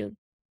we do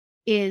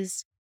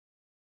is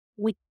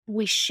we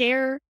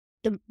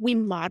we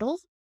model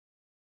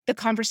the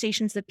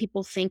conversations that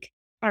people think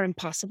are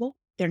impossible.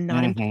 They're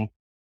not impossible.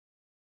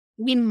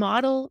 We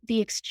model the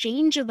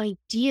exchange of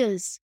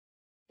ideas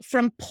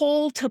from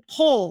pole to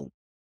pole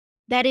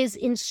that is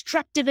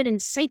instructive and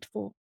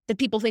insightful that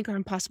people think are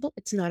impossible.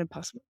 It's not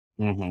impossible.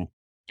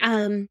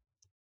 And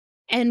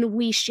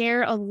we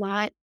share a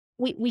lot.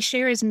 We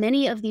share as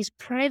many of these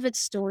private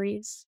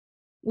stories.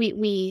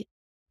 We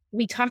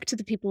talk to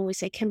the people and we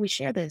say, can we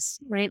share this?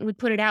 Right. And we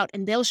put it out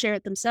and they'll share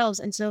it themselves.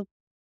 And so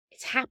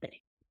it's happening,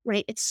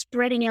 right? It's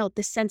spreading out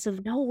this sense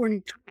of, no, we're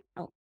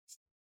not.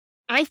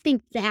 I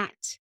think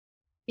that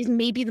is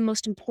maybe the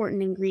most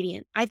important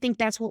ingredient. I think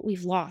that's what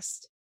we've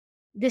lost.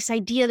 This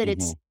idea that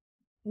it's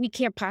we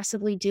can't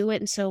possibly do it.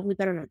 And so we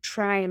better not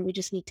try. And we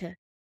just need to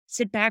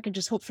sit back and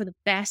just hope for the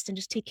best and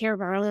just take care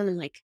of our own and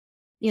like,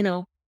 you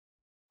know,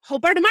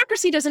 hope our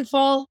democracy doesn't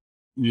fall.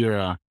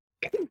 Yeah.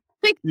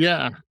 Like,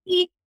 Yeah.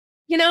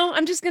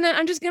 I'm just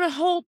gonna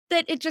hope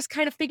that it just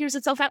kind of figures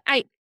itself out.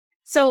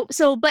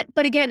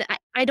 But again,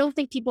 I don't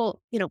think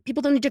people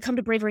don't need to come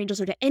to Braver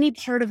Angels or to any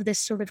part of this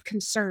sort of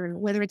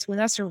concern, whether it's with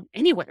us or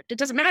anywhere. It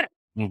doesn't matter.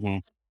 Hmm.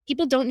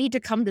 People don't need to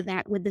come to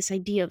that with this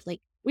idea of like,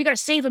 we got to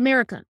save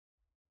America.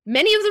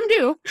 Many of them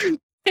do.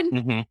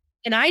 and, Hmm.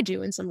 and I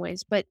do in some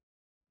ways, but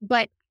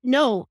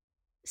no,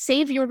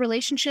 save your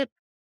relationship,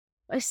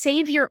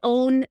 save your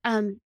own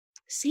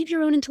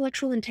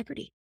intellectual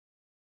integrity.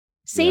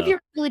 Save Yeah.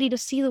 your ability to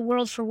see the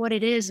world for what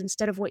it is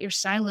instead of what your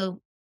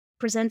silo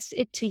presents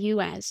it to you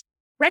as.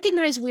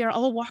 Recognize we are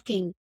all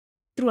walking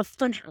through a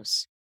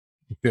funhouse.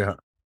 Yeah.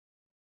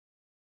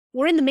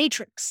 We're in the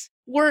matrix.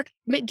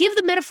 Give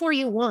the metaphor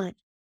you want.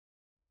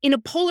 In a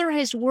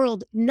polarized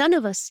world, none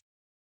of us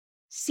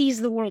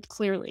sees the world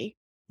clearly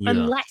Yeah.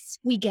 unless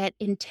we get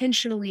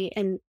intentionally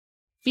and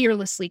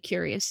fearlessly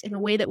curious in a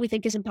way that we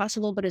think is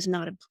impossible, but is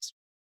not impossible.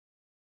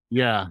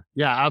 Yeah.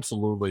 Yeah.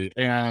 Absolutely.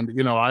 And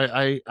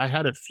I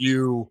had a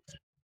few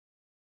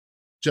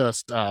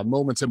just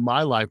moments in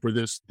my life where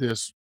this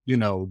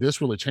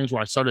really changed,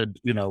 where I started,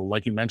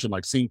 like you mentioned,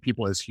 like seeing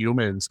people as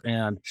humans.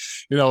 And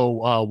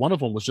one of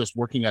them was just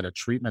working at a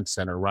treatment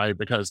center, right?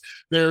 Because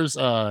there's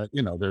a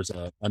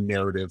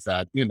narrative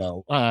that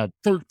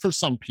for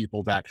some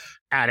people that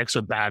addicts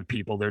are bad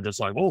people. They're just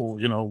like, oh,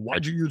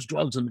 why'd you use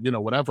drugs, and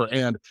whatever.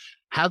 And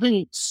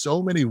having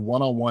so many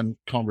one-on-one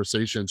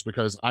conversations,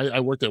 because I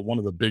worked at one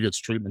of the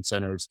biggest treatment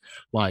centers,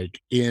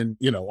 like on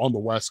the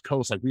West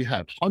Coast. Like, we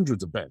had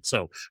hundreds of beds,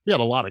 so we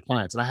had a lot of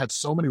clients, and I had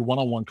so many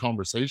one-on-one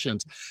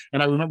conversations.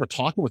 And I remember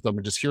talking with them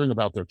and just hearing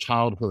about their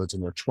childhoods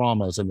and their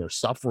traumas and their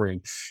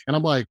suffering. And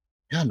I'm like,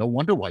 yeah, no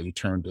wonder why you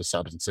turned to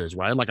substances,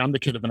 right? Like, I'm the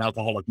kid of an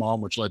alcoholic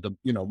mom, which led to,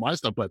 my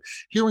stuff. But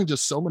hearing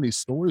just so many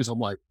stories, I'm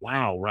like,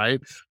 wow, right?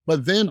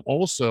 But then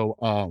also,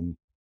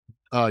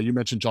 you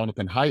mentioned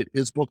Jonathan Haidt,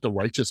 his book, The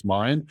Righteous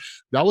Mind.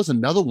 That was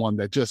another one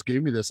that just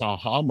gave me this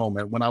aha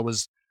moment when I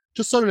was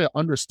just starting to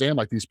understand,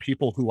 like, these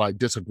people who I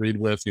disagreed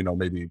with,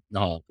 maybe,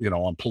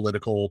 on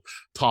political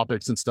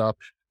topics and stuff,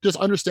 just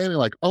understanding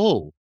like,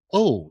 oh,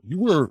 you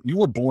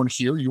were born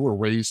here, you were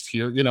raised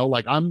here,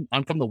 like, I'm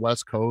from the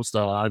West Coast.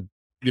 I've,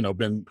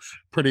 been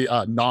pretty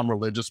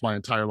non-religious my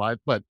entire life,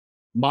 but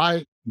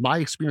my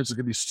experience is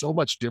going to be so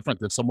much different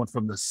than someone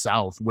from the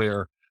South,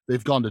 where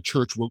they've gone to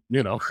church,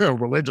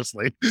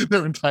 religiously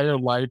their entire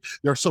life.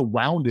 They're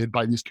surrounded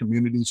by these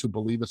communities who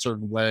believe a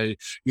certain way.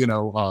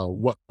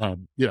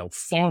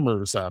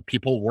 Farmers,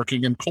 people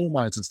working in coal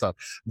mines and stuff.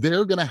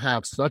 They're going to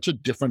have such a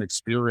different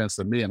experience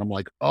than me. And I'm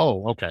like,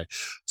 oh, okay.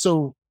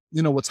 So,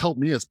 what's helped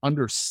me is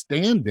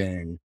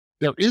understanding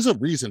there is a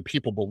reason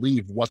people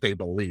believe what they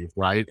believe,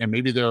 right? And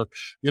maybe some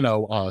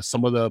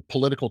of the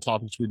political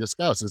topics we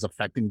discuss is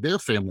affecting their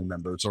family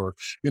members, or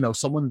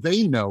someone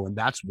they know, and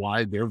that's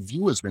why their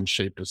view has been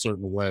shaped a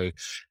certain way.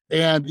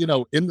 And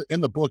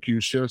in the book, you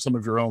share some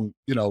of your own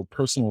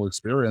personal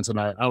experience, and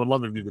I would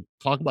love if you could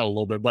talk about it a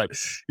little bit. But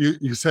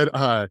you said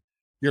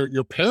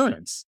your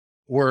parents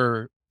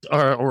were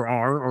or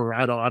are, or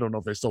I don't know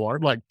if they still are,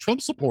 like,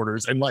 Trump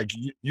supporters, and like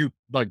you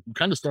like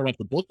kind of start off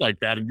the book like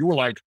that, and you were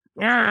like,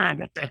 ah,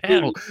 what the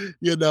hell,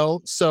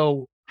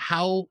 So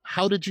how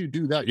did you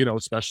do that?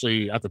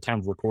 Especially at the time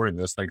of recording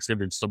this,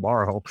 Thanksgiving's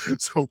tomorrow,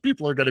 so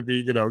people are going to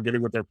be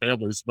getting with their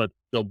families, but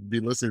they'll be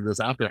listening to this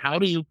after. How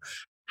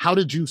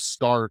did you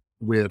start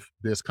with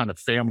this kind of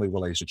family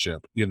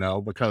relationship?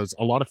 Because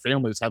a lot of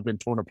families have been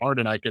torn apart,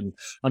 and I can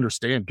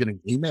understand getting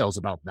emails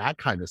about that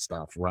kind of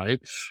stuff,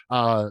 right?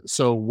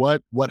 So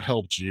what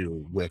helped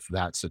you with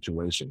that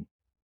situation?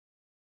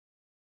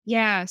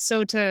 Yeah.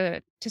 So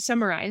to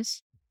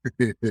summarize,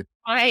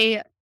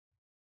 I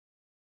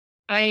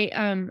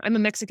I'm a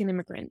Mexican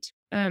immigrant.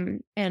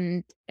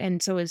 And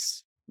so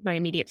is my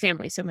immediate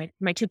family. So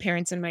my two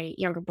parents and my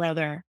younger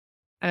brother.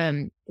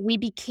 We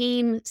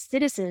became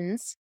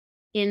citizens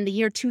in the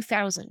year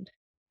 2000,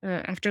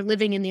 after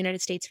living in the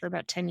United States for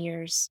about 10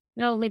 years.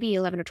 No, maybe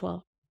 11 or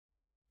 12.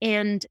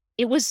 And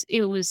it was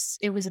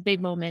a big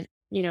moment,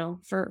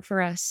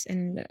 for us.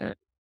 And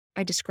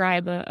I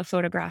describe a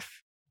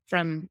photograph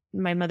from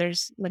my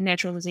mother's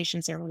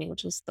naturalization ceremony,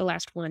 which was the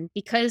last one.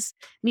 Because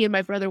me and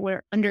my brother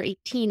were under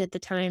 18 at the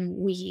time,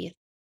 we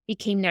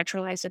became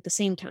naturalized at the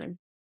same time.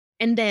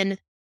 And then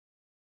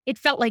it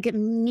felt like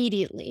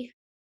immediately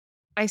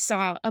I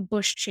saw a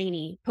Bush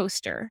Cheney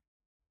poster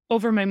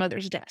over my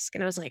mother's desk.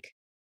 And I was like,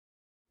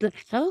 the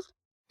hell?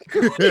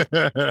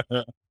 What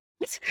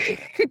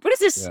is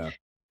this? Yeah.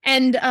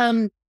 And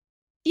I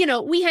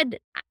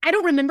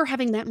don't remember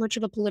having that much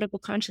of a political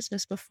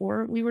consciousness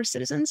before we were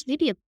citizens,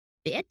 maybe a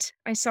bit.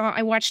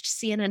 I watched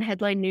CNN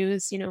headline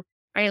news.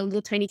 I had a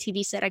little tiny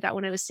TV set I got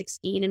when I was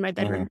 16 in my Uh-huh.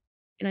 bedroom,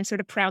 and I sort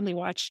of proudly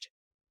watched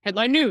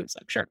headline news,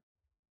 I'm sure.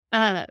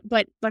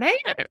 But I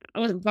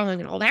wasn't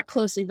following it all that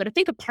closely, but I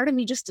think a part of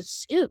me just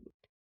assumed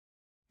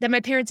that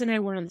my parents and I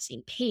were on the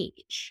same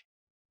page.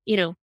 You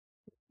know,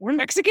 we're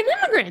Mexican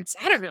immigrants.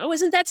 I don't know.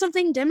 Isn't that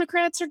something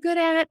Democrats are good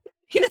at?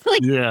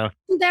 Like, Yeah.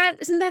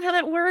 isn't that how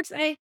that works?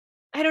 I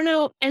don't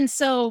know. And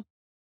so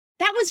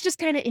that was just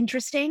kind of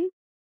interesting.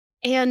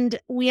 And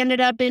we ended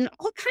up in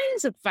all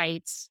kinds of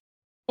fights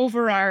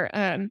over our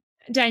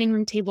dining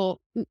room table.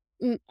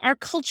 Our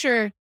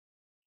culture,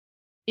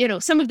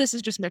 some of this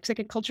is just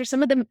Mexican culture.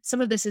 Some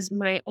of this is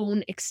my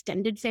own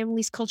extended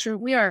family's culture.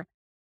 We are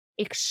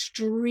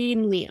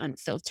extremely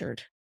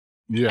unfiltered.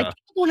 Like, Yeah.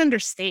 people don't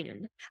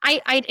understand.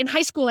 I in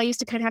high school, I used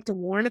to kind of have to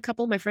warn a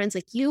couple of my friends,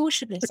 like, you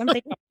should know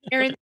something about my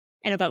parents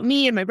and about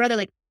me and my brother.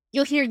 Like,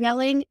 you'll hear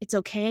yelling, it's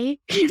okay.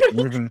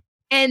 Mhm.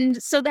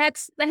 And so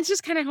that's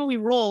just kind of how we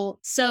roll.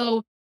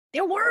 So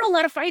there were a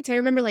lot of fights. I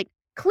remember like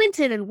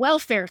Clinton and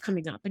welfare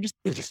coming up and just,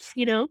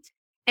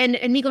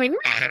 and me going,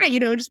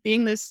 "Rah," just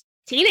being this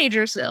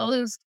teenager still,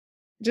 who's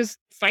just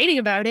fighting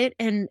about it,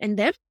 and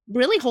them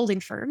really holding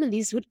firm. And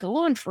these would go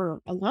on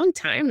for a long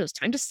time. It was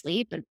time to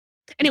sleep. And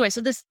anyway,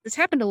 so this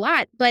happened a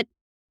lot, but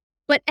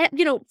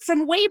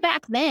from way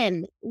back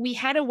then, we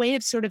had a way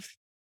of sort of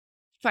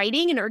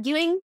fighting and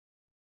arguing,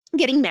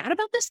 getting mad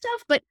about this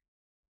stuff, but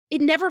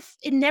it never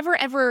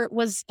ever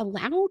was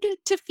allowed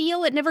to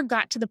feel. It never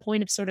got to the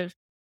point of sort of,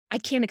 I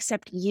can't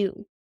accept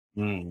you.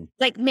 Mm.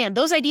 Like, man,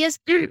 those ideas,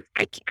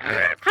 I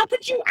can't, how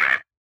could you?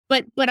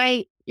 But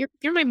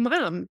you're my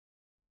mom.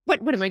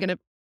 What am I gonna?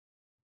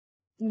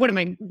 What am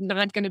I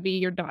not gonna be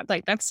your dog?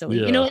 Like, that's silly.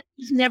 Yeah. It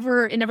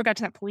never got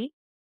to that point.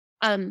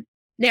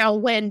 Now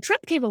when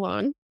Trump came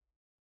along,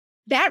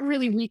 that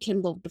really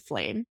rekindled the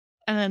flame.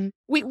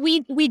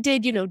 We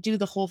did, do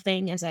the whole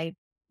thing as I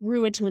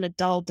grew into an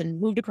adult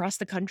and moved across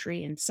the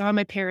country and saw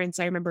my parents.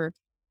 I remember,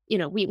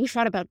 we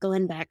fought about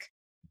Glenn Beck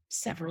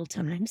several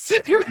times.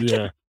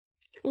 Yeah.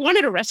 One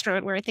at a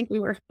restaurant where I think we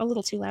were a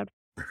little too loud.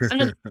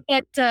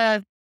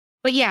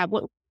 But yeah,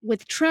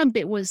 with Trump,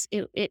 it was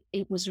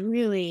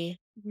really,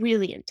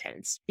 really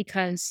intense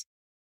because,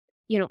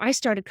 I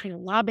started kind of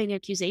lobbing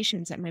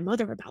accusations at my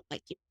mother about,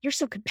 like, you're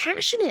so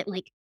compassionate.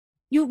 Like,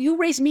 you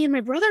raised me and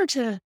my brother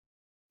to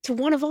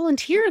want to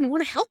volunteer and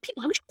want to help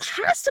people. How would you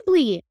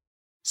possibly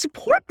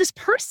support this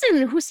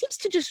person who seems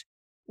to just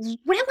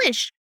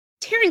relish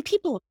tearing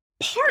people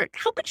apart?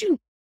 How could you?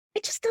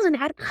 It just doesn't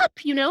add up,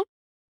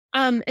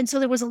 And so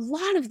there was a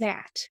lot of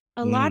that,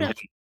 a lot of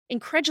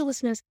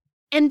incredulousness.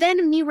 And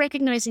then me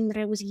recognizing that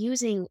I was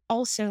using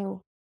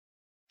also,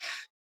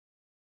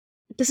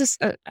 this is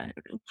I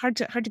don't know, hard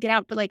to get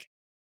out, but like,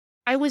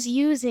 I was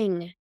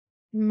using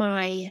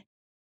my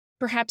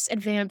perhaps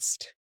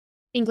advanced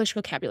English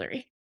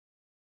vocabulary,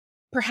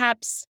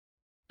 perhaps,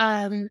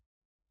 my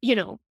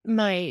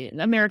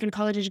American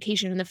college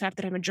education and the fact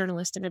that I'm a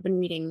journalist and I've been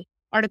reading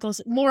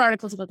more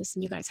articles about this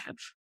than you guys have,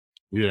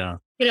 Yeah.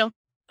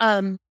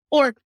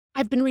 or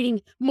I've been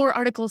reading more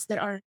articles that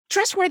are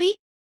trustworthy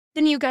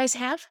than you guys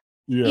have,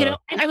 Yeah.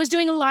 and I was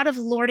doing a lot of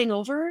lording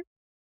over,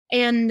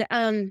 and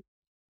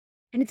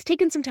it's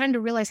taken some time to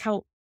realize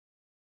how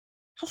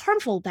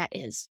harmful that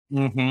is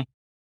Mm-hmm.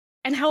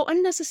 and how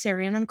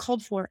unnecessary and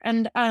uncalled for.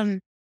 And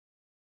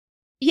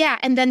yeah,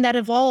 and then that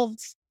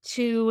evolved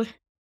to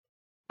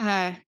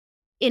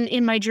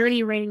in my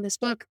journey writing this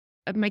book,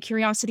 my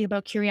curiosity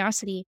about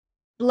curiosity,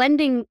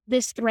 blending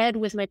this thread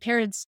with my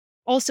parents,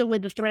 also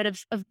with the thread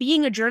of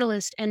being a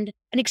journalist and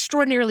an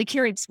extraordinarily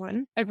curious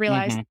one. I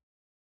realized Mm-hmm.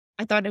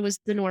 I thought it was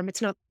the norm.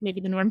 It's not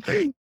maybe the norm.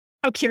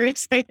 How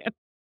curious I am.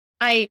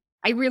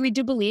 I really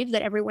do believe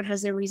that everyone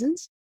has their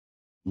reasons.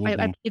 I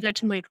Mm-hmm. believe that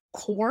to my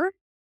core.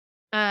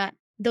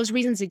 Those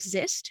reasons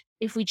exist.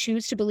 If we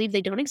choose to believe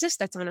they don't exist,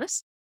 that's on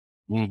us.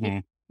 Mm-hmm.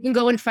 You can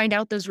go and find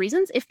out those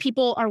reasons. If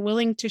people are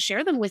willing to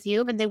share them with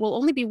you, and they will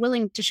only be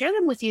willing to share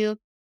them with you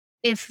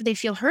if they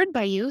feel heard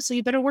by you. So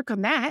you better work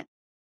on that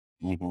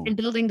Mm-hmm. and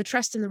building the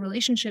trust in the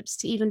relationships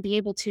to even be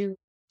able to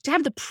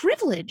have the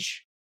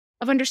privilege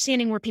of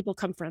understanding where people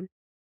come from.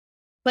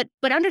 But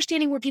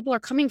understanding where people are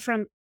coming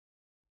from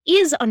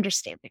is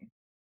understanding.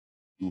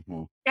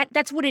 Mm-hmm.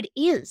 That's what it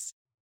is.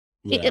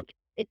 Yeah.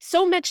 It's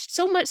so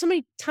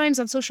many times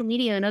on social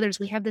media and others,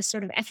 we have this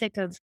sort of ethic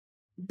of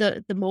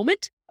the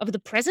moment, of the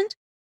present.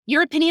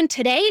 Your opinion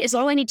today is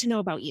all I need to know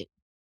about you.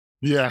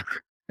 Yeah.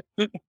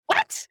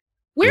 What?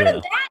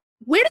 Yeah.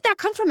 Where did that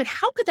come from? And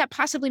how could that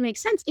possibly make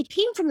sense? It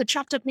came from the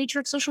chopped up nature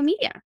of social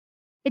media.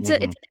 It's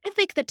Mm-hmm. it's an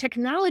ethic that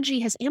technology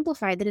has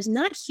amplified that is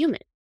not human,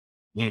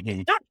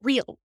 Mm-hmm. not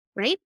real,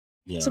 right?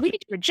 Yeah. So we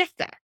need to reject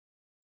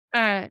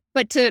that.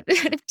 But to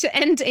to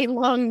end a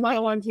long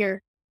monologue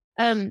here,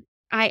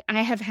 I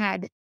have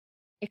had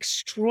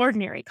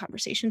extraordinary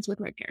conversations with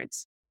my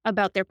parents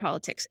about their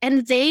politics,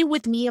 and they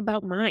with me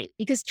about mine,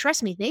 because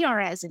trust me, they are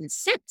as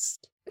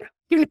incensed,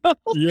 you know,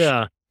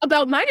 Yeah.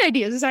 about my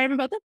ideas as I am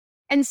about them.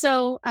 And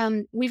so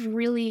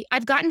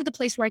I've gotten to the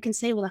place where I can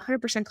say with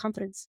 100%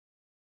 confidence,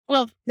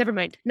 well, never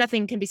mind,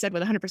 nothing can be said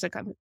with 100%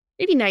 confidence.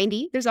 Maybe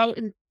 90. There's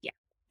always, yeah.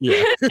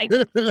 Yeah.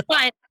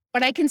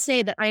 But I can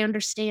say that I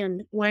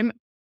understand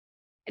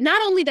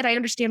not only that I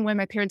understand why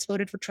my parents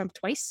voted for Trump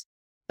twice,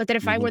 but that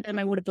if I Mhm. were them,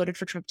 I would have voted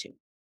for Trump too.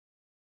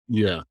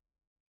 Yeah.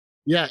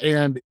 Yeah.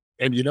 And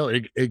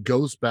it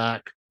goes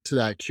back to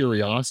that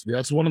curiosity.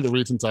 That's one of the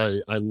reasons I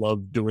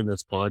love doing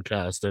this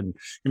podcast. And,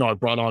 I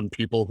brought on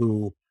people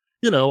who,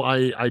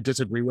 I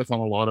disagree with on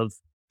a lot of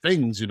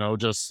things,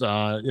 just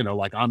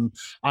like I'm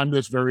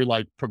this very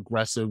like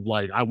progressive,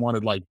 like I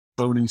wanted like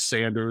Bernie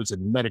Sanders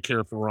and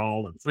Medicare for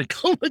all and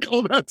like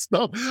all that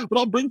stuff. But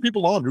I'll bring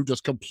people on who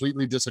just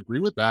completely disagree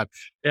with that.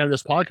 And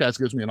this podcast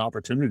gives me an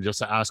opportunity just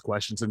to ask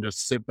questions and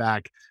just sit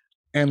back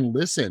and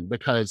listen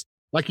because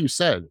like you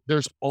said,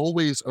 there's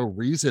always a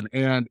reason.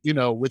 And,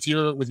 with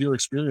your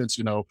experience,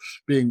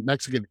 being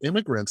Mexican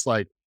immigrants,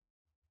 like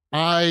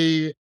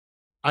I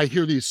I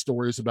hear these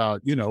stories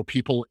about,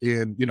 people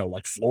in,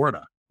 like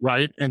Florida,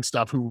 right? And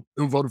stuff who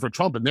voted for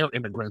Trump and they're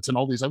immigrants and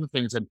all these other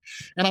things. And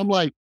I'm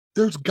like,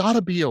 there's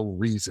gotta be a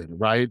reason,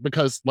 right?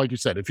 Because like you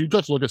said, if you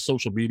just look at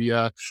social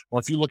media or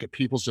if you look at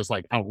people's just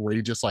like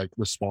outrageous like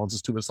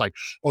responses to it, it's like,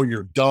 oh,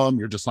 you're dumb,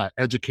 you're just not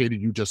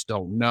educated, you just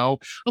don't know.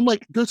 I'm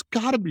like, there's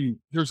gotta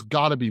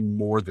be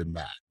more than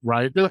that,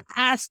 right? There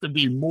has to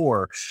be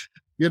more,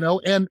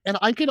 and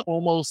I can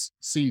almost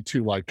see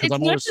too, like, because It's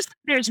I'm not always just that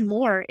there's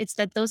more, it's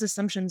that those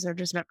assumptions are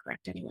just not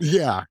correct anyway.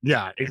 yeah,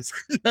 yeah, yeah,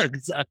 That's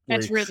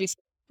exactly. really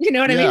you know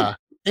what I mean? Yeah,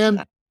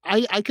 and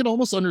I can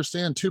almost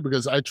understand too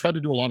because I try to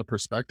do a lot of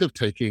perspective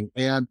taking,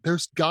 and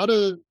there's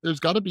gotta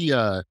be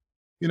a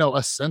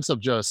sense of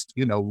just,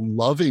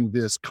 loving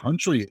this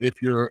country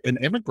if you're an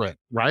immigrant,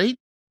 right?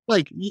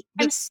 Like,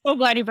 I'm so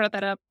glad you brought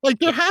that up. like,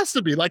 there Yeah. has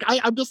to be. Like,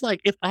 I'm just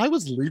like, if I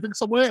was leaving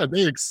somewhere and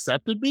they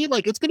accepted me,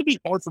 like, it's gonna be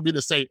hard for me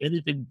to say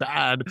anything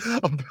bad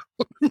about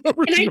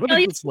whoever's Can I tell running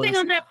you this something place.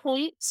 on that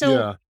point?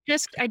 So Yeah.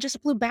 I just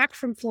flew back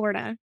from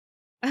Florida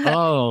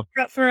Oh,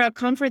 for a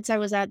conference I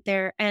was at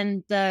there,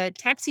 and the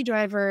taxi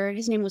driver,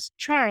 his name was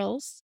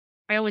Charles.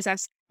 I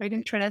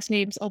didn't try to ask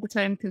names all the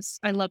time because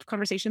I love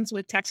conversations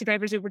with taxi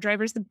drivers, Uber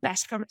drivers, the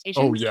best oh,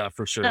 conversations. yeah,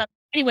 for sure. Uh,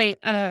 anyway,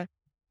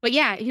 but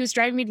yeah, he was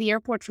driving me to the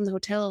airport from the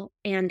hotel,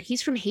 and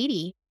he's from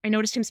Haiti. I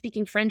noticed him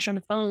speaking French on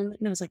the phone,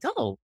 and I was like,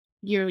 "Oh,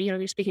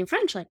 you're speaking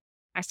French." Like,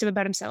 asked him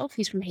about himself.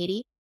 He's from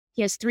Haiti.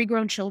 He has 3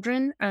 grown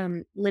children,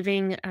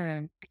 living,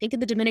 I think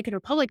in the Dominican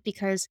Republic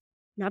because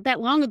not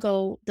that long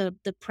ago, the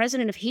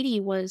president of Haiti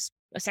was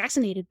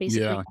assassinated,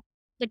 basically, Yeah.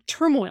 like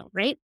turmoil,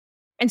 right?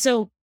 And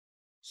so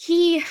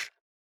he,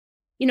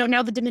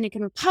 now the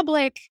Dominican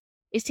Republic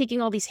is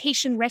taking all these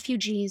Haitian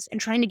refugees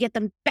and trying to get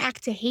them back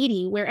to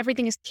Haiti where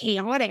everything is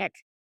chaotic.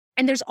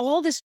 And there's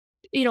all this,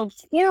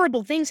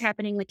 horrible things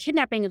happening, like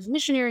kidnapping of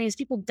missionaries,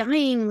 people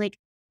dying. Like,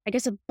 I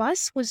guess a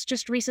bus was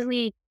just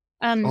recently,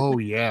 Oh,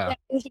 yeah.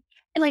 and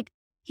like,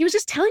 he was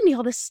just telling me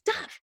all this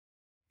stuff.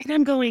 And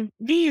I'm going,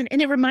 man,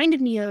 and it reminded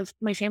me of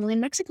my family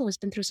in Mexico has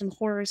been through some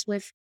horrors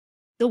with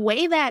the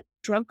way that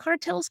drug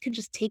cartels can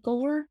just take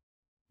over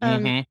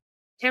um Mhm.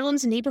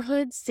 towns,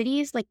 neighborhoods,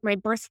 cities, like my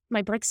birth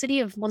city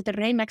of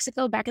Monterrey,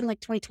 Mexico, back in like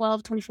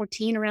 2012,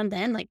 2014, around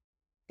then, like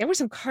there were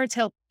some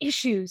cartel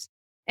issues.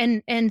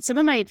 And some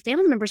of my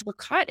family members were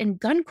caught in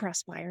gun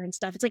crossfire and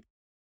stuff. It's like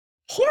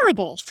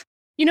horrible.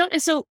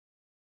 And so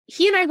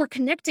he and I were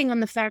connecting on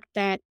the fact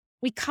that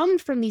we come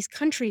from these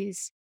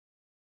countries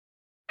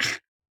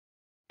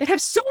that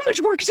have so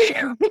much work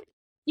to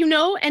do,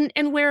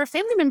 and where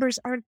family members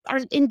are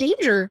in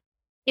danger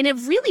in a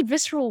really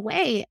visceral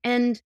way.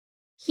 And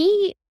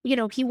he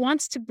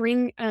wants to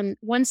bring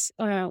once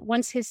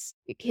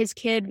his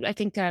kid, I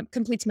think,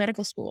 completes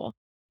medical school,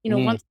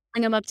 Mm. wants to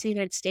bring him up to the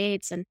United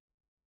States and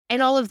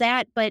all of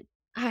that.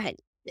 Uh,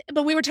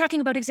 but we were talking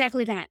about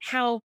exactly that.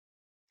 How,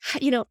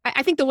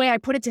 I think the way I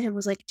put it to him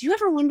was like, do you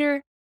ever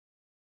wonder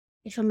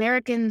if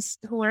Americans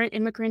who aren't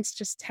immigrants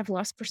just have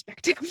lost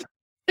perspective?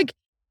 Like,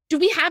 do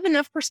we have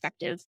enough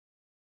perspective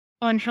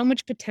on how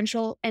much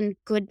potential and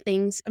good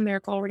things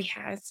America already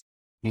has?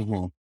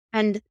 Mhm.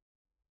 And,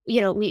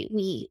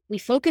 we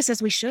focus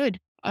as we should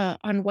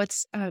on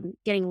what's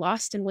getting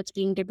lost and what's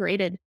being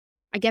degraded.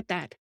 I get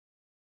that.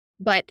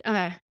 But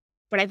I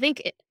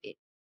think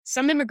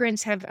some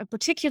immigrants have a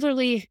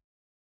particularly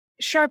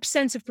sharp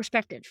sense of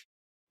perspective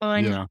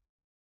on, Yeah.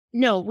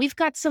 no, we've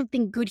got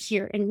something good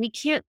here and we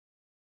can't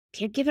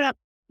give it up.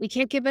 We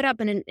can't give it up,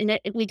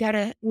 we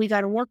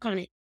gotta work on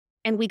it,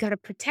 and we gotta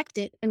protect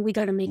it, and we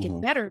gotta make it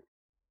Mhm. better.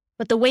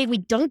 But the way we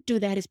don't do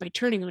that is by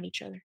turning on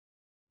each other.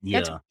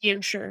 That's Yeah.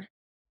 for sure,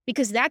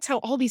 because that's how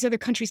all these other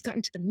countries got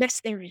into the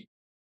mess they're in.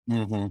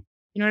 Mhm.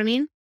 You know what I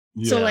mean?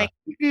 So, Yeah. like,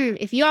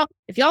 if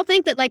y'all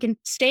think that like in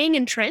staying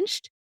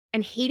entrenched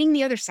and hating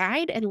the other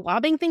side and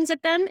lobbing things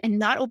at them and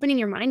not opening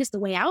your mind is the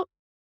way out,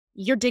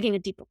 you're digging a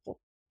deeper hole.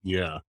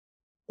 Yeah.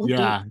 Don't do it.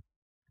 Yeah.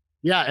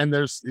 Yeah, and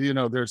there's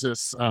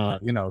this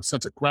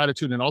sense of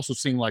gratitude and also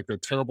seeing like the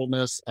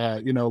terribleness.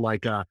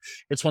 Like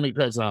it's funny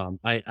because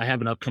I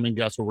have an upcoming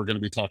guest where we're going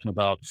to be talking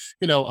about,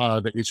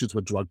 the issues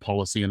with drug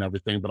policy and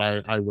everything. But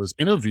I was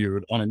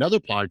interviewed on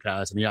another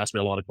podcast and he asked me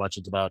a lot of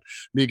questions about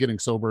me getting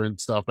sober and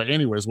stuff. But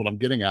anyways, what I'm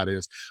getting at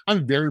is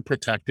I'm very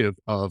protective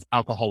of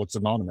Alcoholics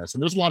Anonymous.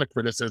 And there's a lot of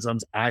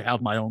criticisms. I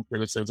have my own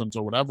criticisms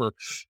or whatever.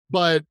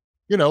 But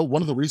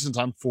one of the reasons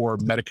I'm for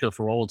Medicare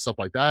for all and stuff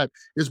like that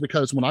is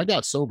because when I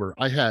got sober,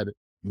 I had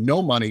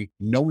no money,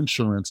 no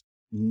insurance,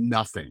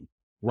 nothing.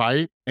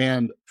 Right.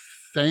 And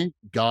thank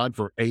God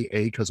for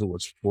AA because it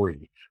was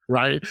free,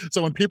 right?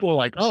 So when people are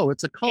like, oh,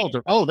 it's a cult,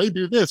 or oh, they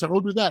do this, or oh,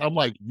 do that, I'm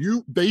like,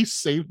 they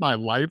saved my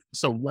life,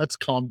 so let's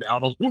calm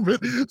down a little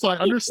bit. So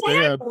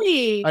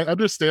Exactly. I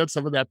understand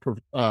some of that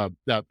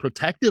that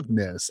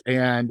protectiveness,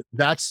 and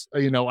that's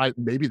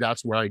maybe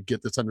that's where I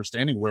get this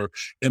understanding where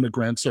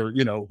immigrants or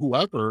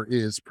whoever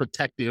is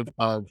protective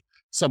of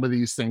some of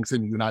these things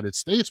in the United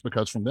States,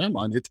 because from them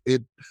on,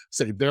 it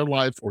saved their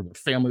life or their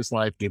family's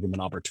life, gave them an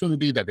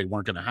opportunity that they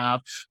weren't going to have.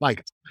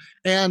 Like,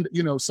 and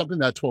something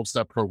that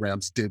 12-step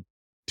programs did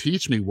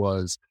teach me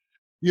was,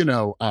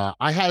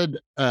 I had,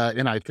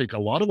 and I think a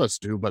lot of us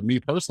do, but me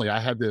personally,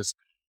 I had this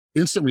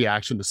instant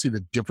reaction to see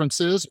the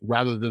differences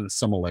rather than the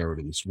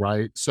similarities,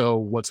 right? So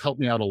what's helped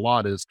me out a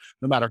lot is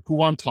no matter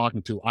who I'm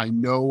talking to, I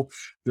know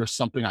there's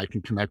something I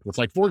can connect with.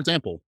 Like, for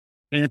example,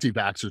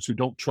 anti-vaxxers who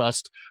don't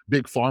trust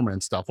big pharma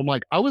and stuff. I'm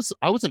like, I was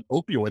an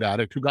opioid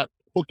addict who got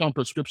hooked on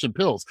prescription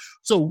pills.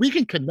 So we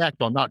can connect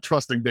on not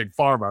trusting big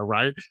pharma,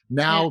 right? Yeah.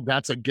 Now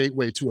that's a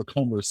gateway to a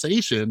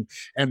conversation,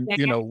 and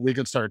Yeah. we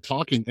can start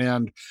talking.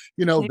 And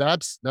Yeah.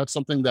 that's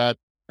something that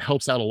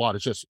helps out a lot.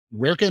 It's just,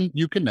 where can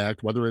you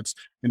connect, whether it's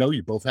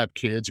you both have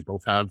kids, you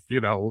both have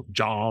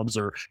jobs,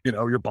 or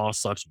your boss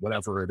sucks,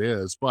 whatever it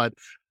is. But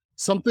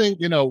something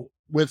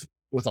with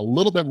a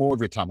little bit more of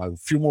your time, I have a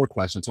few more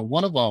questions, and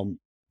one of them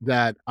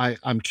that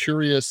I'm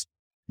curious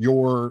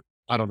your,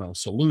 I don't know,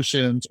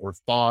 solutions or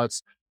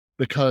thoughts,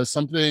 because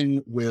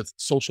something with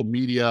social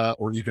media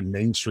or even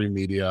mainstream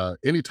media,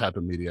 any type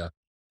of media,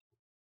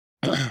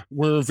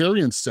 we're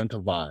very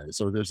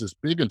incentivized, or there's this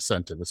big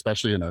incentive,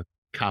 especially in a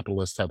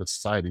capitalist type of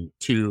society,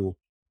 to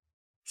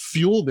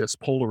fuel this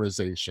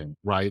polarization,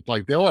 right?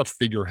 Like, there are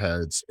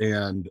figureheads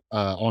and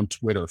on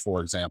Twitter,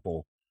 for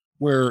example,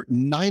 where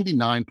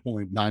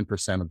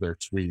 99.9% of their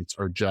tweets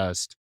are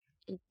just,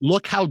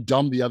 look how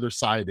dumb the other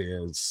side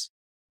is.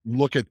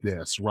 Look at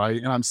this, right?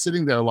 And I'm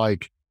sitting there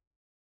like,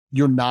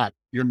 you're not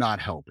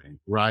helping,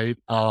 right?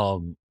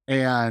 And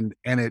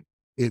it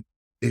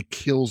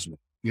kills me,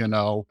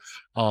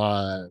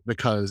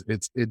 because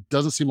it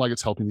doesn't seem like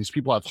it's helping. These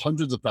people have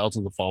hundreds of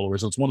thousands of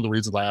followers. It's one of the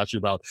reasons I asked you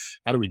about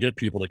how do we get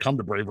people to come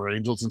to Braver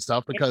Angels and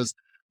stuff, because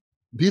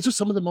these are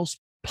some of the most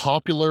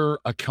popular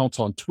accounts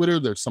on Twitter.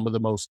 They're some of the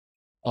most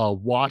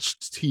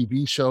watched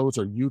TV shows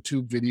or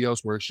YouTube videos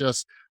where it's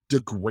just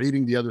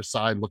degrading the other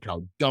side. Look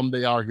how dumb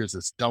they are. Here's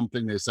this dumb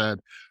thing they said.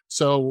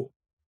 So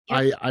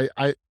Yep.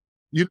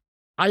 you,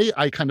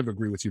 I kind of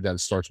agree with you that it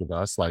starts with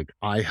us. Like,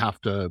 I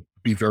have to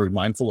be very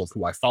mindful of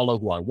who I follow,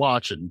 who I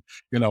watch, and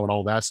and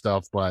all that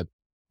stuff. But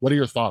what are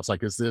your thoughts?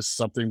 Like, is this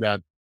something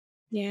that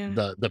Yeah.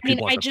 the I mean,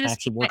 people at the top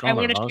should work I on,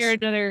 want or to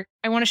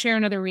share us?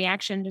 another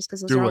reaction, just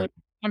because those are Do always it.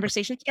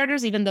 conversation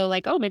starters, even though,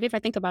 like, oh, maybe if I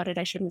think about it,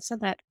 I shouldn't have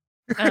said that.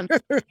 I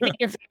think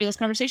they're fabulous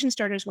conversation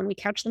starters when we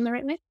couch them the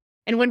right way.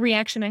 And one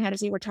reaction I had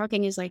as you were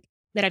talking is like,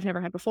 that I've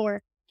never had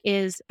before,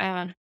 is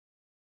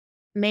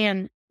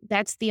man,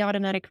 that's the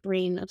automatic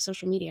brain of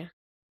social media.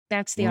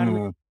 That's the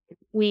automatic. Mm,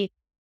 We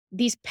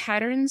These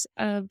patterns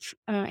of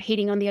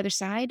hating on the other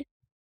side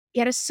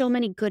get us so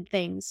many good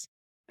things.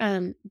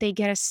 They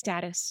get us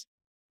status.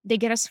 They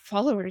get us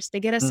followers. They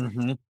get us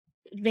mhm.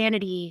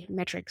 vanity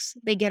metrics.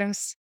 They get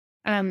us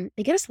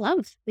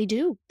love. They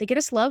do. They get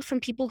us love from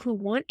people who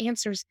want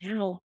answers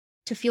now,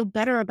 to feel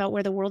better about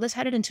where the world is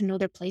headed and to know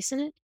their place in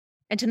it,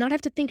 and to not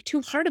have to think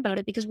too hard about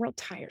it because we're all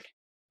tired.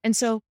 And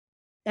so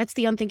that's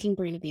the unthinking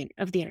brain of the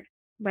internet,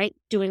 right?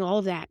 Doing all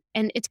of that.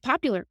 And it's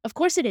popular. Of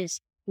course it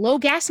is. Low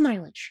gas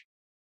mileage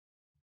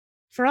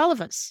for all of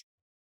us.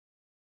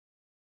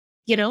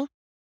 You know,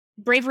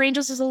 Braver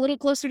Angels is a little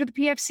closer to the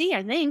PFC,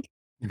 I think.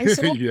 And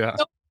so, Yeah.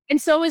 so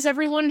and so is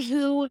everyone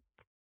who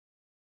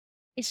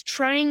is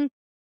trying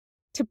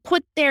to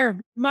put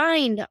their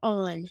mind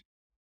on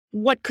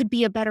what could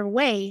be a better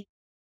way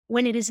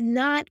when it is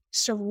not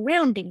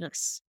surrounding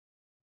us.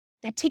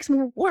 That takes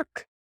more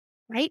work,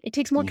 right? It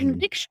takes more Mhm.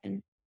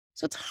 conviction.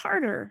 So it's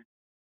harder,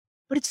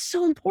 but it's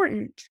so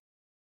important.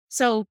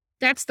 So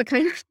that's the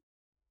kind of,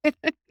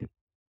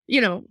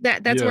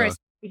 that's where Yeah.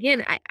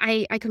 begin.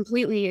 I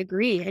completely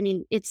agree. I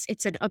mean,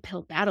 it's an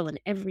uphill battle in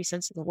every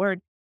sense of the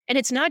word. And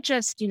it's not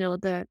just,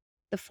 the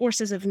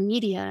forces of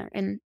media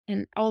and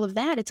all of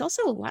that. It's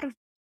also a lot of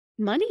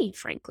money,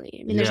 frankly.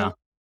 I mean, Yeah.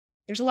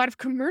 there's a lot of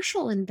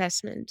commercial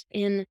investment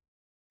in,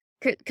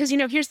 because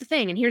here's the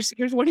thing, and here's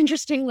one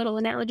interesting little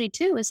analogy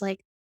too, is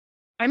like,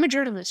 I'm a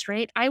journalist,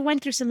 right? I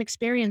went through some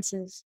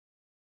experiences,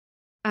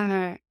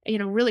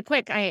 really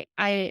quick.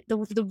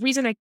 The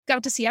reason I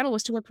got to Seattle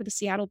was to work for the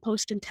Seattle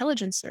Post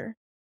Intelligencer,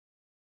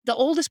 the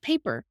oldest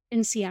paper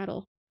in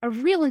Seattle, a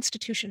real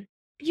institution,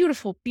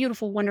 beautiful,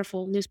 beautiful,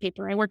 wonderful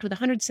newspaper. I worked with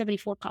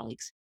 174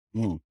 colleagues,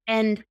 Mm.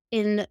 and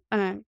in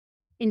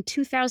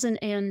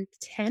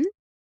 2010, am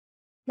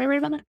I right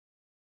about that?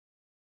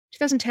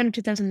 2010 or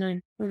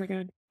 2009. Oh my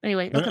god.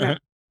 Anyway, okay,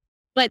 that.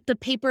 But the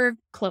paper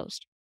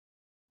closed,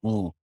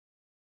 Mm.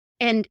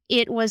 and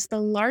it was the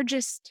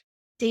largest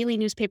daily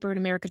newspaper in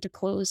America to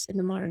close in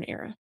the modern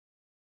era.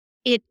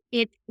 It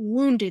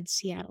wounded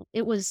Seattle.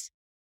 It was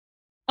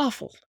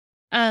awful.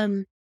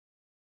 Um,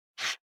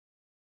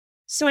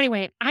 So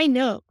anyway, I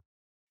know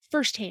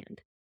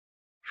firsthand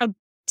how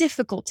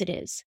difficult it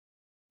is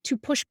to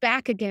push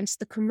back against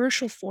the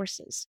commercial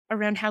forces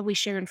around how we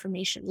share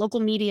information. Local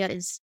media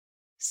is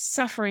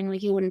suffering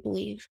like you wouldn't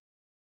believe.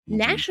 Mhm.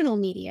 National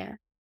media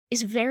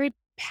is very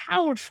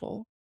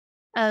powerful,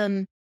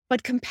 um,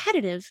 but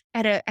competitive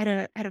in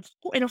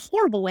a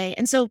horrible way.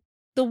 And so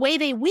the way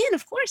they win,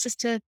 of course, is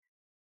to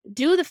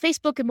do the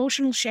Facebook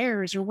emotional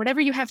shares or whatever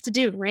you have to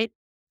do, right?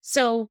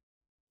 So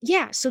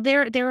yeah, so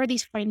there are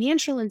these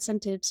financial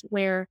incentives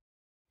where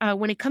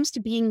when it comes to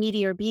being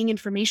media or being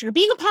information or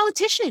being a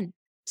politician,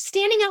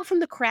 standing out from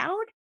the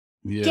crowd,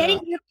 getting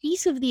Yeah. your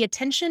piece of the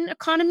attention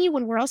economy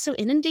when we're also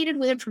inundated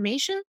with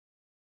information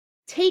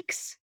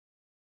takes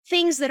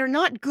things that are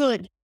not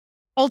good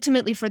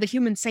ultimately for the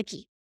human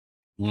psyche.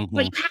 But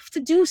Mhm. you have to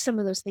do some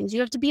of those things.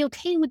 You have to be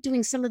okay with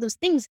doing some of those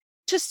things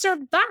to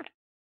survive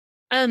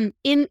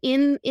in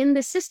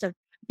the system.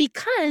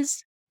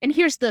 Because, and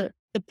here's the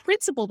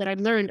principle that I've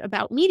learned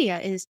about media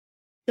is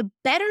the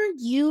better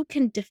you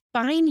can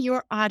define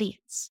your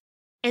audience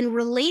and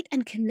relate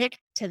and connect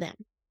to them,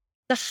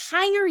 the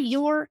higher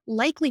your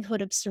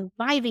likelihood of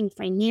surviving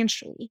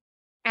financially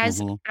as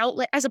Mhm.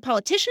 outlet, as a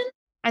politician,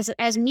 as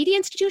a media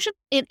institution,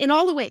 in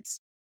all the ways.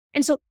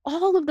 And so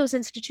all of those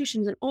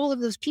institutions and all of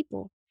those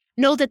people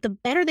know that the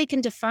better they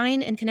can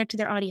define and connect to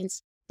their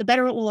audience, the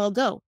better it will all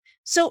go.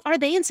 So are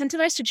they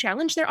incentivized to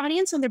challenge their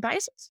audience on their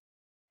biases?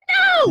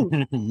 No,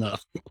 No.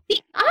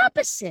 the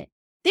opposite.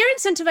 They're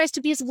incentivized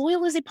to be as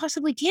loyal as they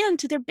possibly can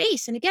to their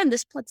base. And again,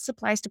 this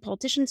applies to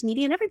politicians,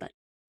 media, and everybody.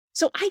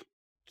 So I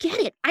get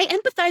it. I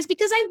empathize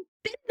because I've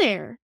been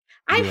there.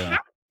 I've Yeah. had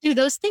to do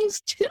those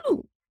things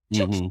too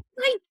to keep Mhm.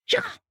 my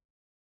job.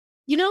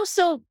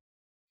 So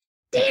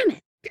damn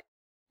it.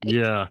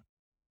 Yeah.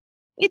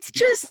 It's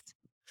just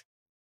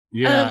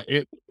Yeah. um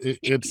It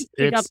it's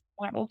pick up it's the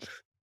Bible.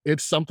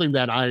 it's something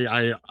that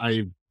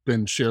I've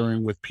been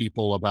sharing with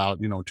people about,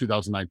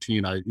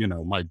 2019.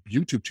 My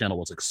YouTube channel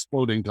was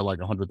exploding to like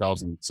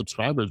 100,000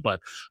 subscribers,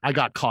 but I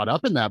got caught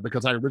up in that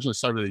because I originally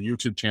started a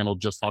YouTube channel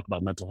just talk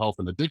about mental health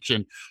and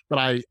addiction. But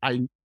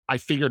I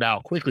figured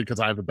out quickly because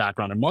I have a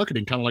background in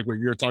marketing, kind of like what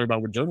you're talking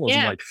about with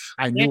journalism. Yeah. Like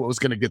I Yeah. knew it was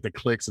going to get the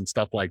clicks and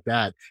stuff like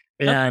that.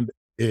 Yep.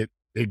 And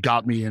it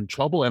got me in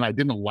trouble and I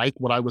didn't like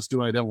what I was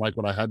doing. I didn't like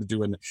what I had to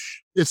do. And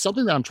it's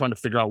something that I'm trying to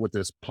figure out with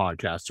this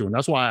podcast too. And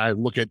that's why I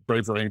look at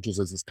Braver Angels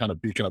as this kind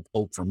of beacon of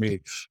hope for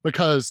me,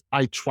 because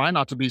I try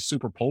not to be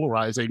super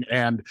polarizing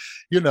and,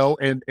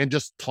 and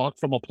just talk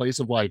from a place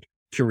of like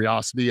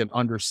curiosity and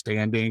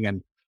understanding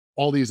and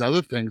all these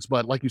other things.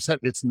 But like you said,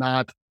 it's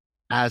not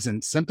as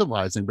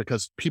incentivizing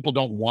because people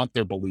don't want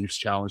their beliefs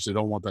challenged. They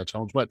don't want that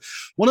challenge. But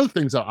one of the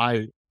things that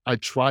I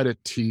try to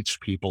teach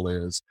people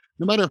is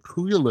no matter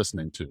who you're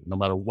listening to, no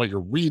matter what you're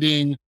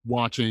reading,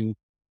 watching,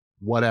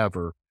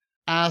 whatever,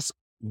 ask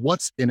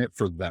what's in it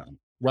for them,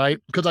 right?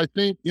 Because I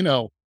think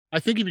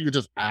if you could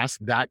just ask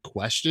that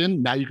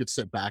question, now you could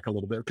sit back a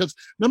little bit because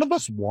none of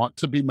us want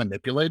to be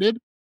manipulated,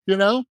 you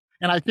know?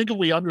 And I think if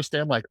we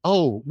understand, like,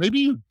 oh, maybe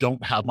you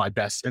don't have my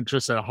best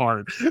interests at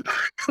heart,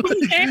 like,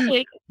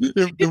 Exactly.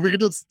 if we could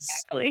just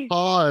Exactly.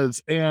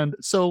 pause. And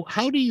so,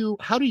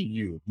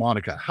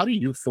 Monica, how do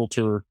you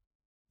filter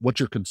what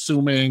you're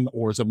consuming,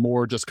 or is it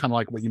more just kind of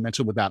like what you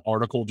mentioned with that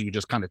article? Do you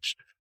just kind of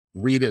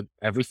read it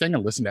everything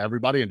and listen to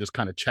everybody and just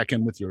kind of check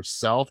in with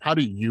yourself? How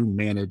do you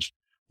manage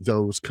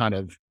those kind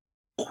of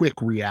quick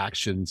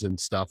reactions and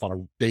stuff on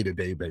a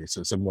day-to-day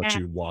basis and what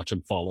Yeah. you watch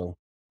and follow?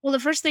 Well, the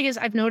first thing is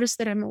I've noticed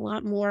that I'm a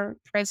lot more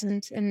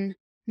present and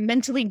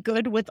mentally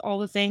good with all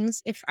the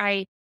things if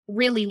I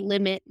really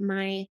limit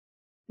my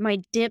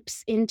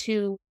dips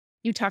into.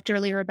 You talked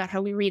earlier about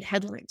how we read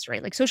headlines,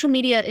 right? Like social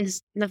media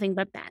is nothing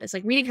but that. It's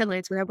like reading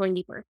headlines without going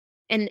deeper.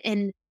 And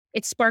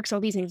it sparks all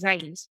these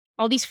anxieties,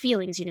 all these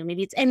feelings,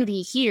 maybe it's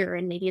envy here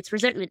and maybe it's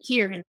resentment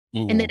here. And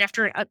then Mhm.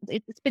 after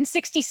it's been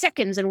 60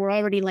 seconds and we're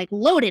already like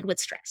loaded with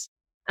stress.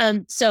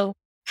 So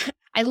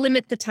I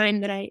limit the time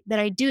that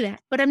I do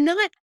that. But I'm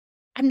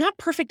not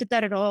perfect at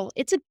that at all.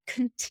 It's a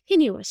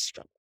continuous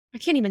struggle. I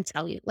can't even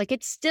tell you. Like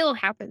it still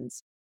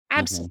happens. Mhm.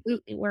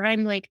 Absolutely. Where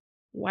I'm like,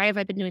 why have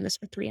I been doing this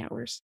for 3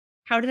 hours?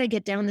 How did I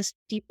get down this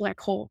deep black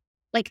hole?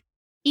 Like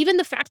even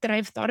the fact that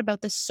I've thought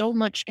about this so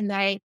much and that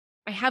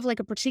I have like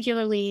a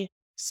particularly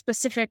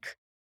specific,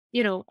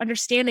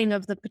 understanding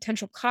of the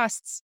potential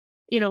costs,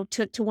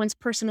 to one's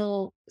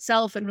personal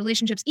self and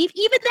relationships.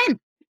 Even then,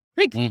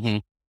 like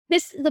Mhm.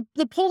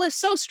 the pull is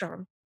so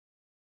strong,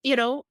 you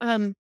know,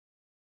 um,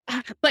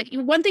 but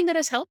one thing that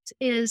has helped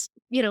is,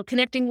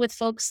 connecting with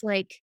folks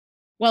like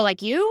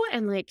you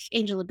and like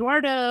Angel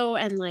Eduardo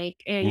and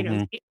like,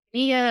 Mhm.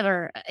 Mia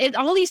or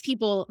all these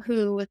people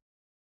who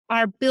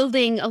are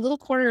building a little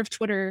corner of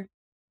Twitter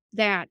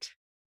that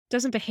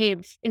doesn't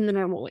behave in the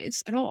normal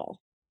ways at all.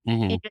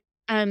 And,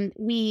 Mhm.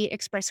 we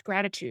express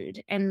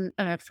gratitude and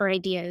for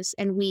ideas,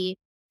 and we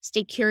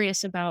stay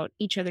curious about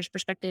each other's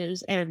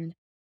perspectives, and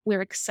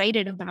we're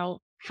excited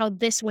about how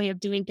this way of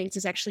doing things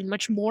is actually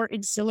much more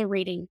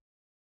exhilarating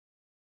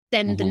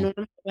than the Mhm.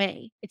 normal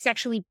way. It's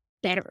actually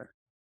better,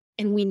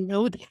 and we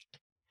know that.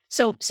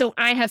 So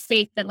I have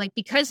faith that like,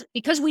 because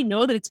we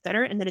know that it's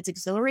better and that it's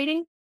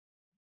exhilarating,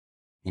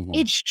 Mhm.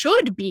 it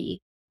should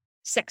be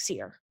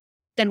sexier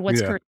than what's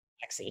Yeah. currently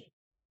sexy.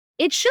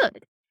 It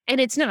should. And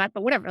it's not,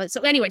 but whatever.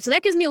 So anyway, so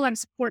that gives me a lot of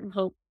support and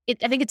hope.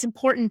 I think it's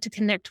important to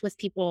connect with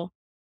people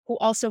who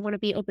also want to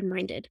be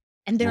open-minded.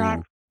 And there are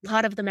Mhm. a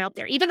lot of them out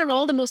there, even on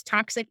all the most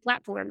toxic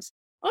platforms.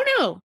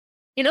 Oh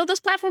no, those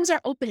platforms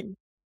are open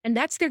and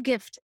that's their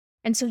gift.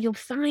 And so you'll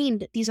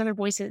find these other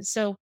voices.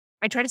 So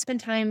I try to spend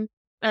time,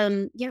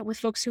 with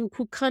folks who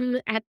come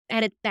at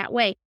it that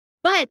way,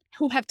 but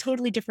who have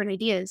totally different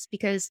ideas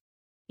because,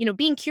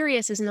 being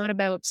curious is not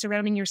about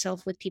surrounding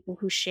yourself with people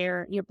who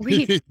share your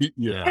beliefs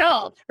Yeah. at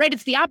all, right?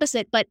 It's the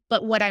opposite. But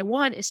what I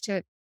want is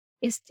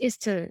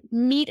to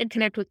meet and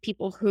connect with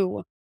people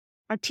who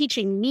are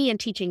teaching me and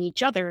teaching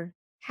each other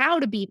how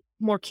to be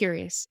more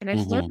curious. And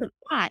I've learned Mhm.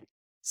 a lot.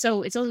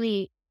 So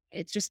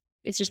it's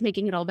just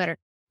making it all better.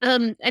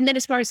 And then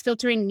as far as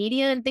filtering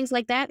media and things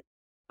like that,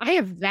 I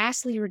have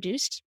vastly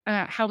reduced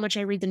how much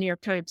I read the New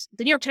York Times.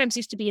 The New York Times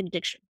used to be an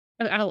addiction.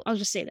 I'll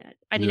just say that.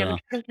 I mean, I'm a Yeah.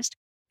 journalist.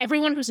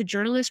 Everyone who's a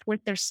journalist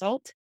worth their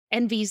salt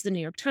envies the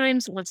New York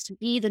Times, wants to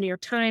be the New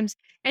York Times,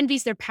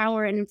 envies their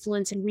power and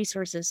influence and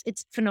resources.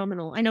 It's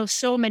phenomenal. I know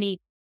so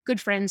many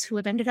good friends who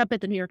have ended up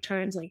at the New York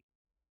Times. Like,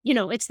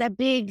 it's that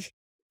big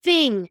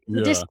thing,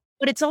 Yeah.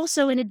 but it's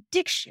also an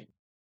addiction.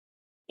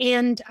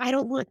 And I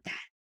don't want that.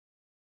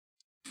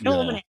 I don't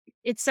Yeah. want it.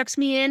 It sucks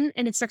me in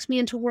and it sucks me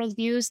into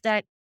worldviews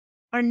that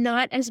are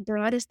not as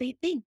broad as they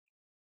think.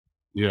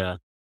 Yeah.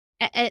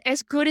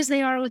 As good as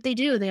they are at what they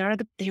do, they are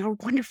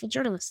wonderful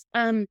journalists.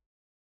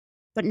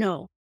 But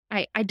no,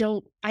 I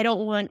don't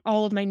want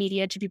all of my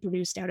media to be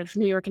produced out of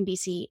New York and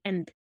DC,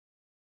 and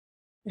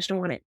I just don't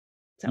want it.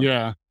 So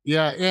Yeah.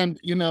 Yeah. And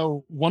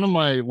one of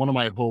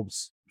my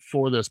hopes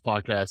for this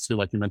podcast too,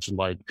 like you mentioned,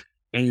 like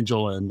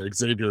Angel and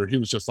Xavier, he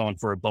was just on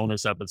for a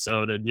bonus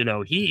episode. And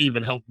he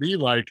even helped me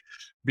like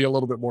be a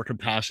little bit more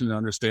compassionate and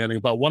understanding.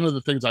 But one of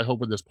the things I hope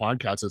with this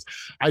podcast is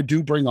I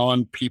do bring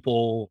on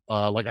people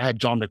like I had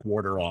John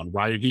McWhorter on,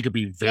 right? He could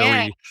be yeah,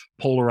 very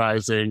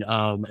polarizing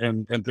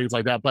and things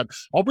like that. But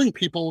I'll bring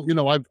people,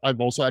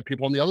 I've also had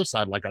people on the other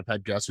side, like I've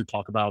had guests who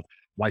talk about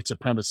white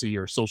supremacy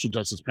or social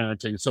justice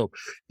parenting. So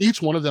each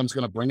one of them is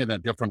going to bring in a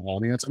different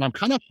audience. And I'm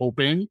kind of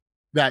hoping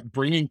that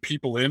bringing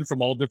people in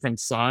from all different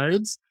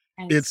sides,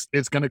 yes.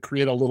 it's going to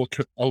create a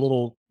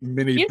little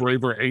mini Yeah,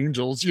 braver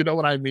angels. You know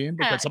what I mean?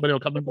 Because somebody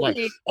will come and be like,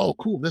 totally. "Oh,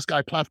 cool, this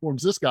guy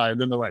platforms this guy,"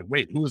 and then they're like,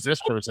 "Wait, who is this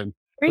person?"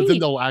 But then Great.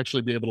 they'll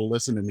actually be able to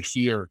listen and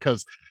hear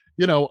because.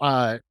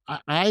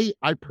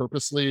 I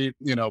purposely,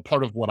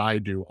 part of what I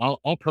do,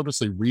 I'll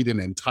purposely read an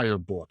entire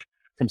book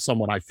from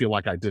someone I feel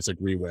like I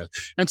disagree with.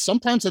 And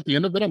sometimes at the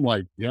end of it, I'm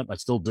like, yep, I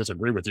still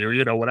disagree with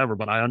you, whatever,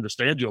 but I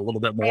understand you a little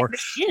bit I more.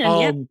 understand.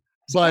 Yeah. Um,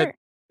 but Smart.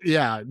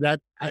 yeah,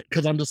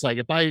 because I'm just like,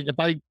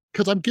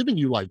 because I'm giving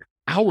you like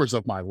hours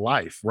of my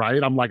life,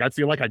 right? I'm like, I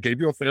feel like I gave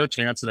you a fair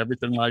chance and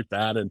everything like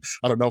that. And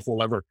I don't know if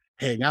we'll ever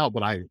hang out,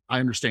 but I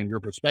understand your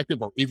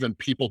perspective or even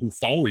people who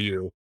follow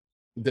you,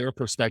 their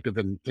perspective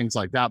and things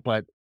like that.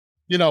 But,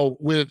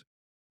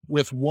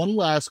 with one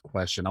last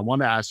question, I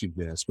want to ask you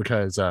this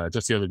because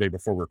just the other day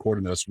before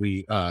recording this,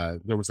 we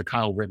there was a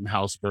Kyle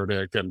Rittenhouse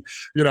verdict, and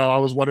I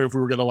was wondering if we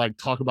were going to like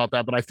talk about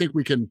that, but I think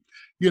we can,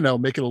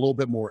 make it a little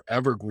bit more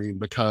evergreen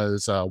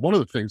because one of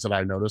the things that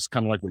I noticed,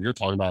 kind of like what you're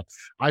talking about,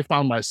 I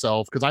found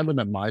myself because I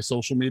limit my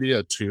social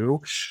media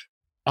too.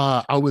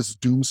 I was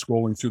doom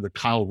scrolling through the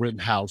Kyle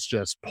Rittenhouse,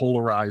 just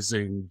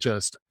polarizing,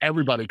 just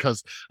everybody,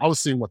 because I was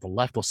seeing what the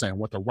left was saying,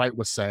 what the right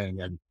was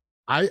saying, and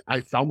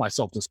I found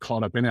myself just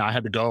caught up in it. I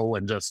had to go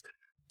and just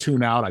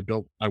tune out.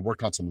 I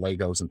worked on some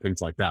Legos and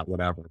things like that,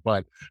 whatever.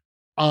 But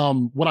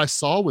what I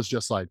saw was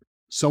just like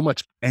so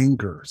much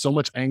anger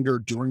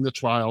during the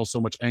trial,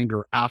 so much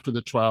anger after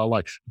the trial.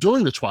 Like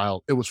during the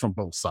trial, it was from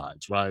both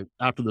sides, right?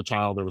 After the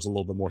trial, there was a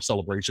little bit more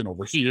celebration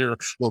over here, a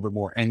little bit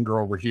more anger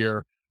over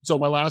here. So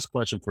my last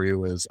question for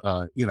you is,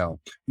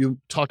 you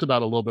talked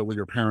about a little bit with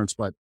your parents,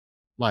 but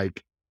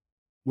like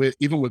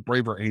even with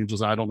Braver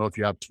Angels, I don't know if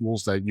you have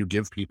tools that you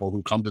give people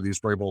who come to these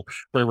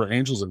Braver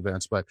Angels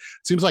events, but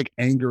it seems like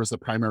anger is the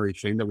primary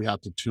thing that we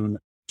have to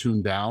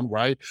tune down,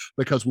 right?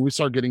 Because when we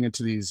start getting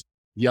into these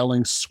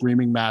yelling,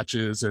 screaming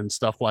matches and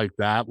stuff like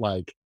that,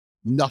 like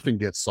nothing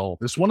gets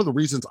solved. It's one of the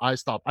reasons I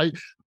stopped.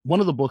 One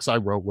of the books I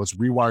wrote was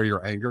Rewire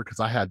Your Anger because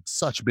I had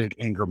such big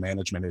anger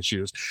management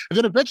issues. And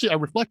then eventually I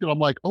reflected, I'm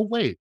like, oh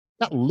wait,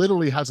 that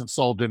literally hasn't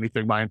solved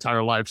anything my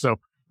entire life. So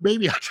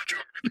maybe I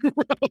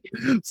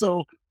should.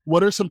 So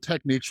what are some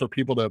techniques for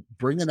people to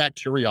bring in that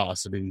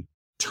curiosity,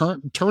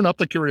 turn up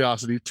the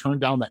curiosity, turn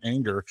down the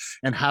anger,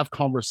 and have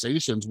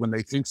conversations when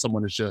they think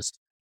someone is just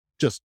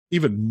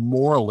even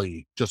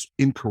morally just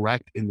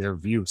incorrect in their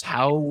views?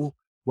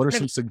 What are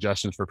some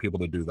suggestions for people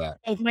to do that?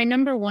 My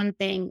number one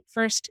thing,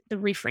 first, the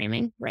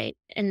reframing, right?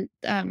 And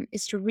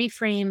is to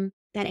reframe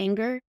that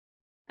anger.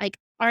 Like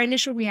our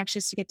initial reaction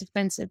is to get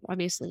defensive,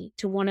 obviously,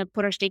 to want to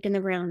put our stake in the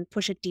ground,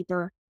 push it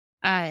deeper,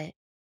 uh,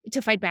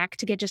 to fight back,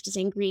 to get just as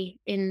angry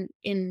in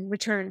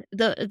return.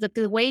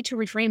 The way to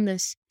reframe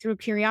this through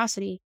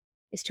curiosity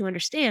is to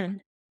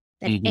understand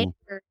that Mhm.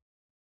 anger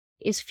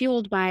is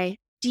fueled by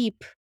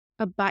deep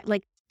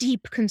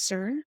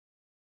concern.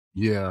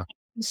 Yeah.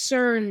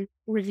 Concern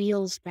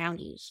reveals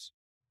values.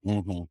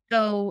 Mhm.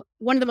 So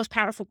one of the most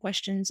powerful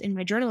questions in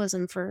my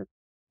journalism for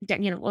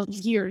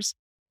years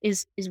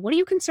is what are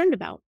you concerned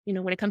about?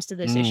 When it comes to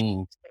this issue,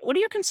 Mm. what are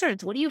your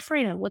concerns? What are you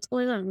afraid of? What's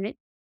going on? Right?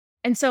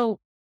 And so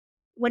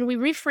when we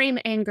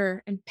reframe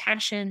anger and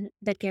passion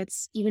that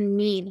gets even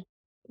mean,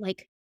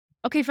 like,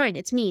 okay, fine,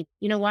 it's mean.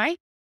 You know why?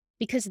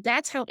 Because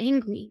that's how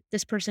angry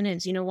this person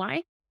is. You know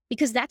why?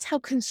 Because that's how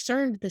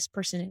concerned this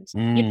person is.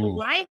 You know Mm.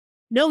 why?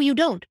 No, you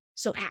don't.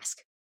 So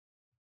ask.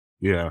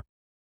 Yeah.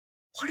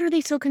 What are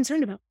they so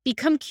concerned about?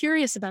 Become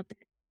curious about that.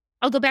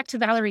 I'll go back to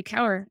Valerie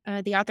Kaur,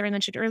 the author I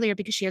mentioned earlier,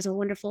 because she has a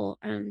wonderful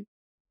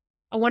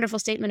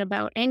statement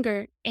about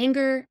anger.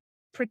 Anger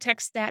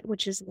protects that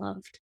which is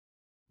loved.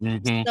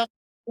 Mhm. So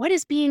what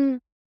is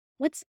being,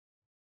 what's,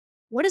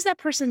 what does that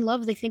person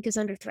love they think is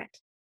under threat?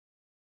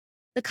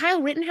 The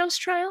Kyle Rittenhouse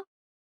trial,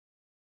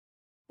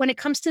 when it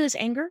comes to this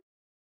anger,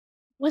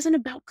 wasn't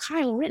about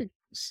Kyle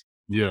Rittenhouse.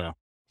 Yeah.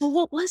 But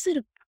what was it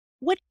about?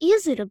 What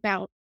is it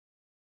about?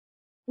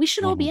 We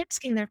should all Mhm. be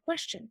asking that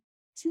question.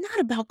 It's not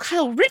about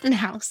Kyle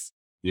Rittenhouse.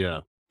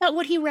 Yeah. About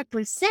what he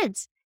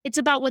represents. It's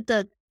about what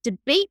the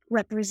debate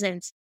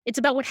represents. It's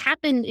about what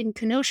happened in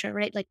Kenosha,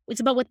 right? Like, it's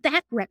about what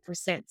that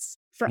represents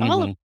for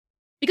all of Mhm. us.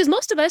 Because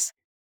most of us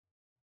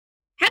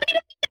haven't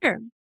even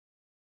been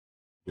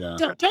there.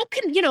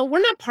 Yeah. We're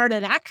not part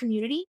of that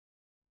community,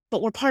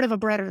 but we're part of a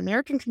broader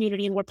American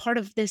community, and we're part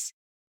of this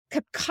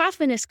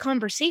cacophonous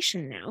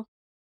conversation now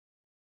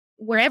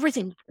where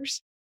everything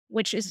matters,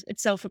 which is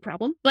itself a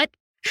problem, but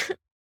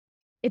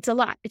it's a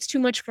lot. It's too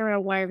much for our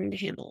wiring to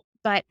handle,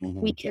 but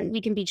we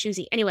Mhm. can be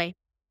choosy. Anyway,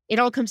 it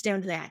all comes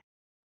down to that.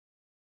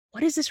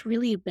 What is this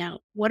really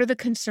about? What are the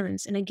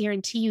concerns? And I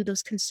guarantee you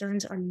those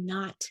concerns are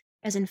not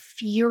as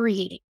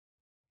infuriating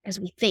as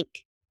we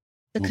think.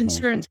 The Mhm.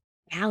 concerns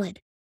are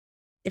valid.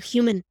 They're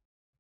human.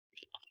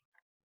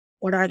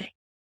 What are they?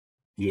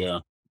 Yeah.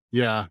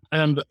 Yeah.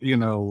 And this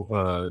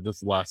is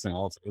the last thing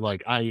I'll say,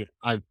 like I've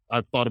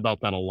thought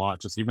about that a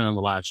lot, just even in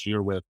the last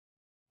year with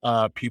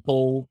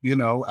people,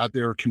 at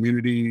their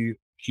community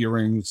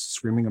hearings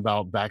screaming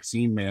about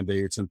vaccine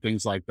mandates and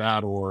things like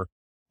that, or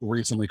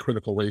recently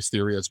critical race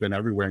theory has been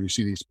everywhere. And you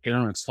see these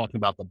parents talking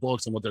about the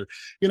books and what they're,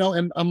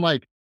 and I'm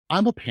like,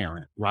 I'm a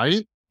parent,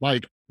 right?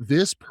 Like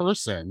this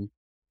person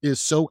is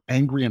so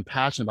angry and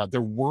passionate about,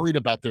 they're worried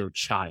about their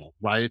child,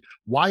 right?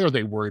 Why are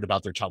they worried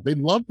about their child? They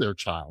love their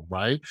child,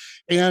 right?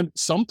 And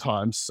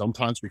sometimes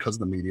because of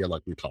the media,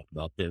 like we talked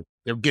about,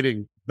 they're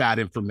getting bad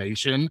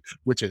information,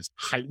 which has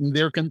heightened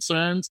their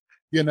concerns,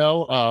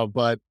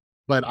 but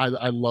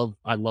I love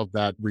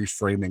that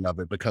reframing of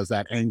it, because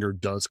that anger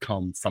does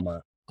come from a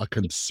And I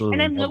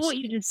concern love of what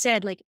you just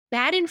said. Like,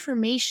 bad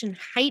information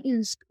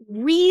heightens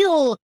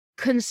real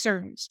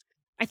concerns.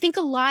 I'm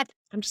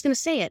just going to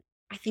say it.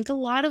 I think a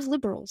lot of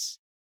liberals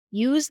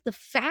use the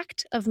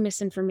fact of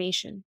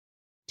misinformation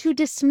to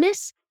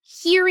dismiss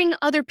hearing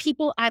other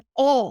people at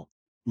all.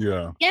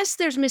 yeah. Yes,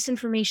 there's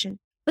misinformation,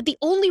 but the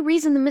only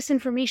reason the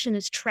misinformation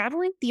is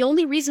traveling, the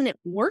only reason it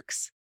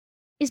works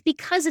is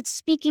because it's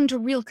speaking to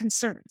real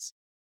concerns.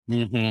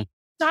 Hmm.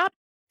 Stop,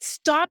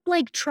 stop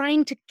like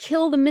trying to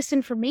kill the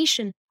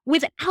misinformation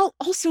without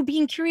also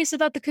being curious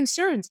about the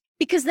concerns,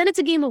 because then it's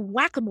a game of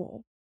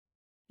whack-a-mole,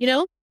 you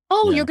know?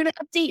 Oh, Yeah. you're going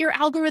to update your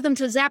algorithm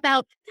to zap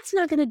out. That's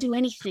not going to do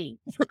anything.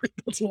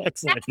 That's what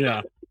it's like.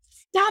 Yeah.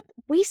 Stop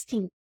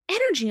wasting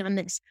energy on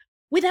this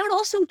without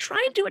also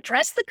trying to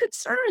address the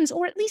concerns,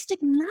 or at least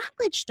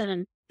acknowledge them.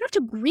 You don't have to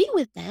agree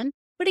with them,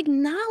 but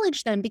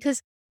acknowledge them,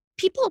 because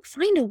people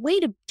find a way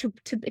to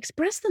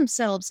express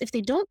themselves if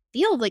they don't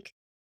feel like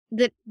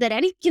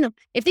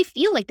if they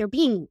feel like they're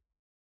being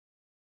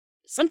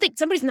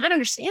somebody's not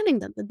understanding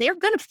them, then they're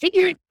going to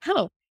figure it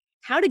out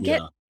how to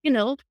get, Yeah. you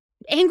know,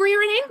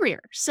 angrier and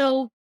angrier.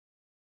 So I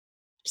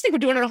just think we're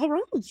doing it all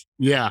wrong.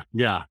 Yeah,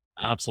 yeah,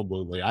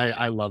 absolutely.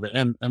 I love it.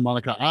 And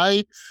Monica,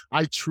 I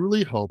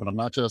truly hope, and I'm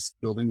not just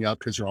building you up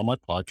because you're on my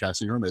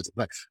podcast and you're amazing,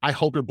 but I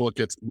hope your book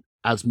gets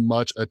as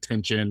much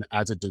attention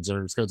as it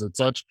deserves, because it's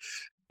such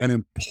an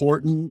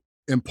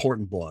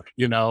important book.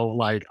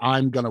 Like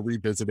I'm gonna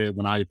revisit it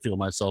when I feel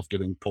myself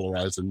getting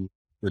polarized and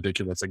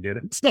ridiculous again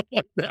and stuff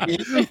like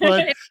that.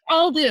 But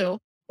All do.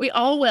 We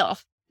all will.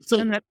 so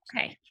And that's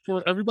okay.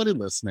 for everybody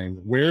listening,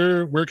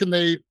 where can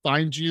they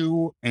find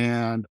you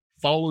and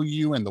follow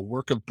you and the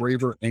work of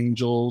Braver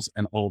Angels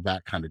and all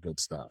that kind of good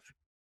stuff?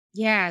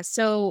 Yeah.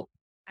 So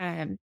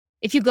um,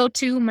 if you go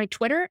to my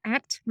Twitter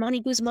at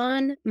Moni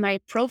Guzman, my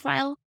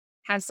profile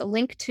has a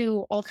link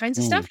to all kinds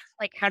of Mm. stuff,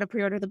 like how to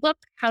pre-order the book,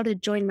 how to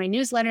join my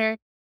newsletter.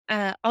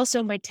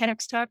 Also, my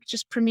TEDx talk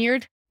just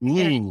premiered, and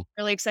I'm Mm.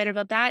 really excited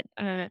about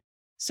that.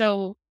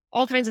 So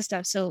all kinds of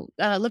stuff. So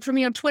look for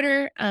me on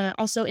Twitter,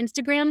 also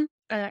Instagram,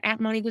 at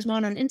Moni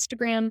Guzman on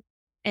Instagram,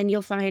 and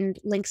you'll find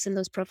links in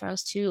those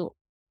profiles to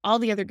all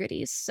the other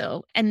goodies.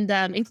 So, and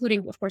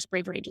including, of course,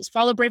 Braver Angels.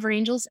 Follow Braver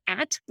Angels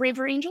at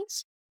Braver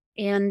Angels.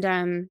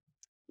 And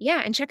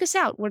yeah, and check us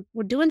out.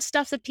 We're doing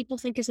stuff that people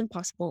think is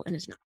impossible and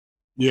is not.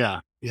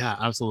 Yeah, yeah,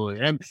 absolutely.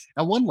 And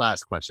one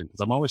last question, because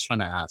I'm always trying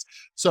to ask.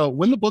 So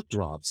when the book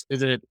drops,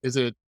 is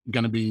it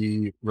going to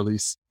be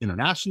released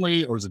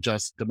internationally, or is it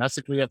just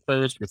domestically at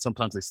first? Because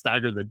sometimes they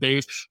stagger the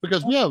days,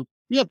 because we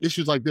have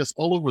issues like this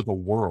all over the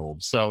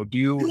world. So do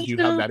you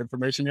have So that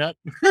information yet?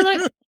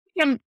 I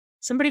like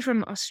somebody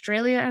from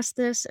Australia asked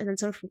this, and then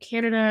someone from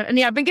Canada, and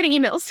yeah, I've been getting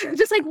emails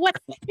just like, what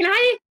can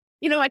I?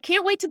 I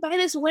can't wait to buy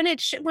this when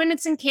when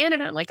it's in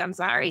Canada. I'm like, I'm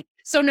sorry.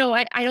 So no,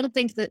 I don't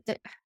think that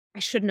I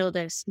should know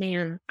this,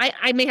 man.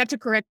 I may have to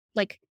correct.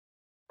 Like,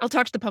 I'll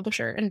talk to the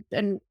publisher,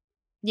 and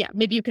yeah,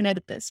 maybe you can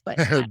edit this. But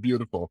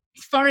Beautiful.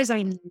 as far as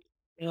I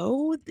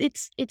know,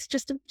 it's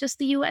just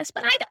the U.S.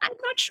 But I'm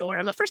not sure.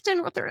 I'm a first time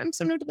author. I'm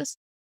so new to this.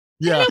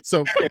 I Yeah. don't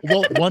So,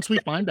 well, once we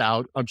find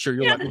out, I'm sure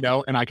you'll know. let me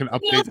know, and I can Yeah.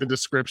 update the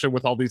description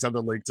with all these other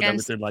links and Yes.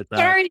 everything like that.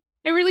 Sorry,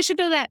 I really should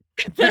know that.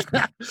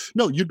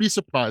 No, you'd be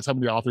surprised how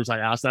many authors I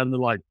asked that, and they're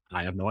like,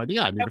 I have no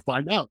idea. I need to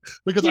find out,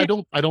 because I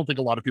Yeah. don't think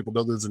a lot of people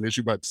know this is an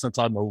issue. But since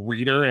I'm a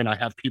reader and I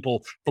have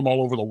people from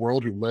all over the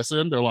world who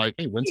listen, they're like,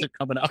 hey, when's it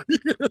coming out?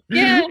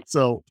 Yeah.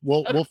 So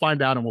we'll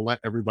find out, and we'll let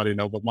everybody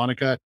know. But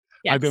Monica,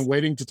 I've been Yes.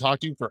 waiting to talk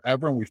to you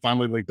forever, and we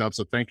finally linked up.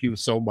 So thank you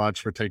so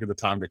much for taking the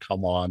time to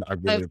come on. I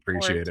really Of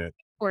course, appreciate it.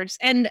 of course.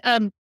 And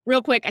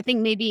real quick, I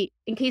think maybe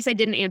in case I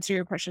didn't answer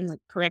your question like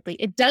correctly,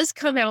 it does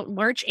come out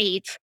March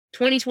 8th,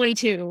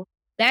 2022.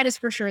 That is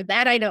for sure.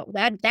 That I know.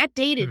 That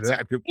date is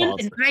That good in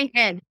thoughts. my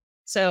head.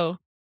 So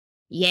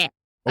yeah.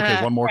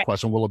 Okay, one more Right.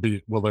 question. Will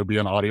there be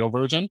an audio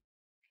version?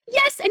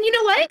 Yes, and you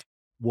know what?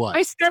 What?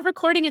 I start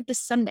recording it this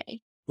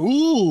Sunday.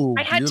 Ooh,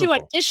 I had to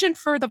beautiful. audition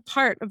for the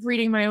part of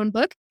reading my own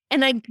book,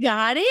 and I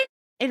got it,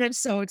 and I'm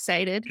so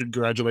excited.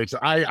 Congratulations.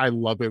 I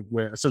love it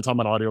when, since I'm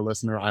an audio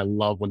listener, I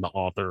love when the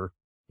author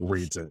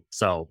reads it.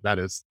 So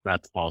that's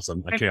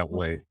awesome. I can't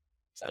wait.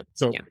 So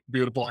So yeah.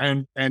 beautiful.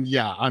 And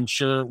yeah, I'm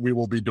sure we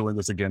will be doing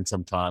this again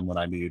sometime when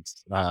I need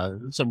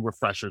some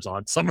refreshers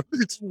on some of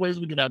these ways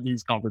we can have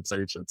these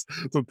conversations.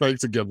 So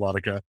thanks again,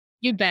 Monica.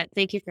 You bet.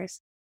 Thank you,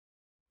 Chris.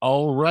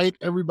 All right,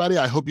 everybody.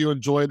 I hope you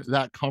enjoyed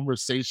that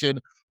conversation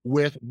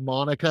with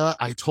Monica.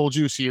 I told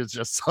you she is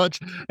just such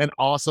an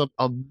awesome,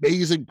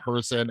 amazing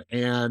person.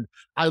 And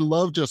I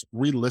love just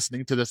re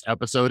listening to this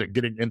episode and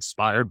getting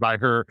inspired by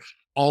her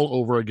all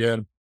over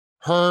again.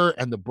 Her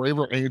and the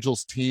Braver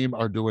Angels team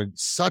are doing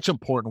such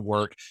important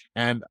work.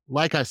 And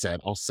like I said,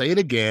 I'll say it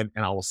again,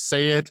 and I will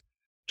say it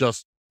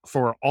just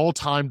for all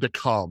time to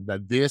come,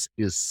 that this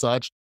is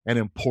such an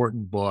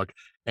important book.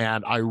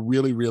 And I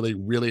really, really,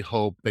 really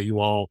hope that you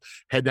all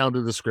head down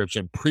to the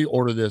description,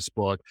 pre-order this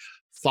book,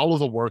 follow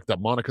the work that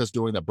Monica's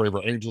doing, that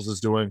Braver Angels is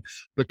doing,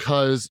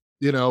 because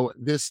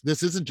this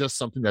isn't just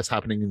something that's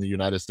happening in the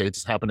United States,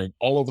 it's happening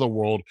all over the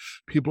world.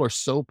 People are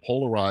so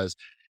polarized.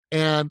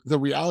 And the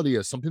reality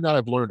is, something that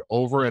I've learned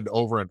over and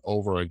over and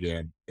over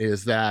again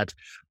is that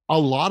a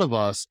lot of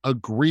us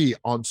agree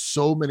on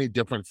so many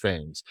different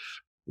things.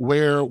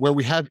 Where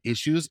we have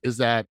issues is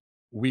that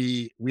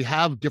we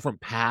have different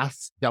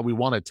paths that we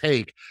want to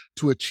take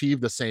to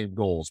achieve the same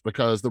goals,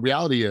 because the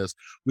reality is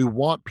we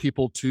want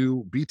people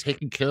to be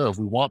taken care of,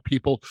 we want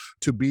people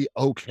to be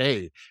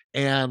okay.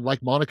 And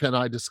like Monica and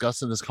I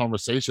discussed in this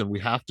conversation,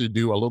 we have to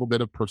do a little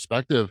bit of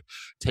perspective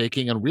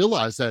taking and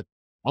realize that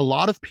a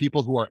lot of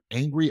people who are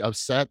angry,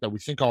 upset, that we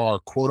think are our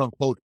quote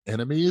unquote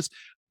enemies,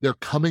 they're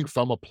coming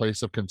from a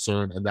place of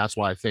concern. And that's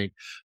why I think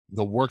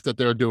the work that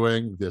they're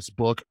doing, this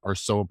book, are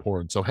so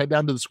important. So head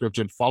down to the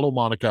description, follow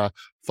Monica,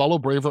 follow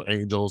Braver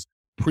Angels,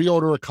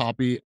 pre-order a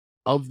copy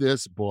of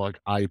this book.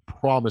 I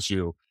promise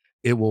you,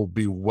 it will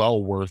be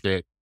well worth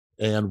it.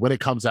 And when it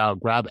comes out,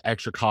 grab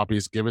extra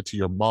copies, give it to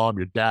your mom,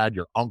 your dad,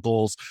 your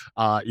uncles.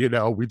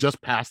 We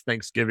just passed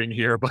Thanksgiving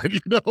here, but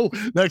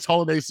next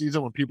holiday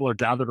season when people are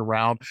gathered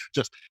around,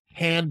 just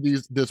hand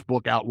this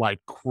book out like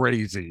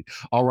crazy.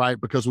 All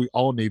right, because we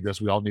all need this.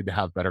 We all need to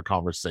have better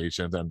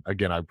conversations. And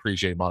again, I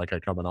appreciate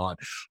Monica coming on.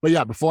 But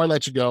yeah, before I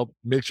let you go,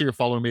 make sure you're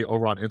following me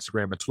over on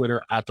Instagram and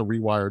Twitter at The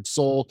Rewired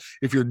Soul.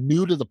 If you're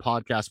new to the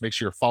podcast, make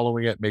sure you're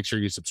following it. Make sure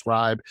you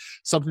subscribe.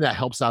 Something that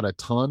helps out a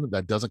ton,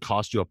 that doesn't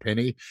cost you a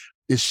penny,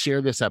 is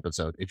share this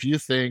episode. If you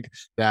think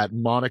that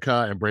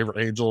Monica and Braver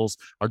Angels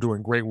are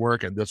doing great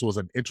work and this was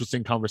an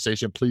interesting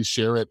conversation, please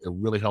share it. It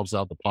really helps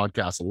out the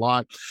podcast a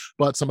lot.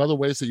 But some other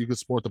ways that you can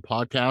support the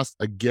podcast,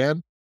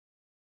 again,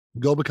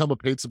 go become a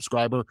paid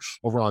subscriber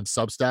over on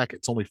Substack.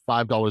 It's only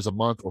 $5 a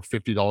month or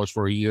 $50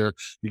 for a year.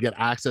 You get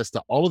access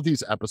to all of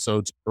these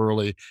episodes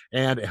early,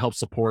 and it helps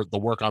support the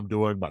work I'm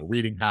doing, my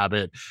reading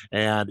habit,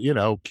 and,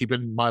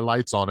 keeping my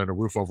lights on and a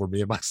roof over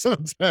me and my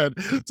son's head.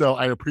 So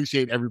I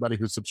appreciate everybody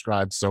who's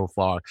subscribed so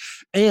far.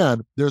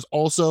 And there's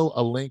also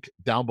a link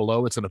down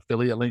below. It's an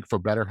affiliate link for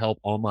BetterHelp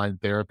Online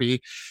Therapy.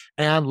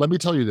 And let me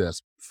tell you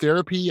this,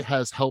 therapy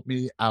has helped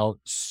me out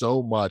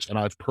so much. And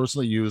I've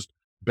personally used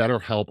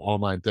BetterHelp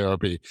Online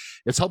Therapy.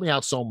 It's helped me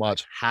out so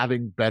much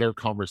having better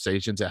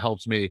conversations. It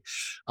helps me,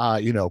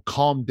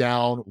 calm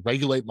down,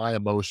 regulate my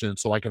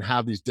emotions so I can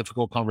have these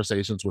difficult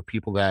conversations with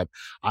people that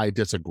I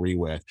disagree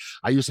with.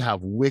 I used to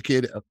have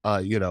wicked,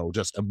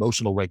 just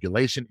emotional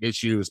regulation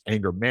issues,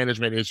 anger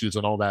management issues,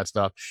 and all that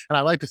stuff. And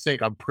I like to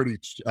think I'm pretty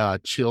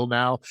chill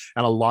now.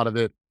 And a lot of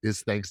it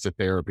is thanks to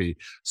therapy.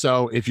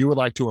 So if you would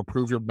like to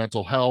improve your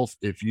mental health,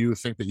 if you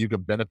think that you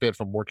can benefit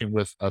from working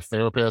with a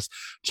therapist,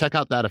 check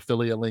out that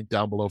affiliate link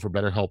down below for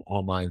BetterHelp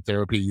Online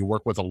Therapy. You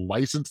work with a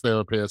licensed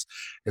therapist.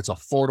 It's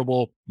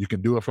affordable. You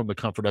can do it from the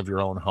comfort of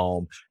your own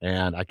home.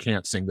 And I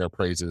can't sing their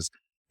praises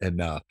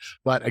enough.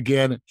 But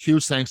again,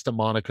 huge thanks to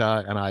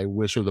Monica, and I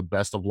wish her the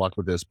best of luck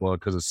with this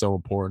book because it's so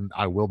important.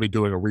 I will be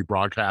doing a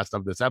rebroadcast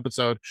of this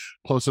episode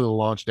closer to the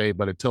launch date,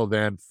 but until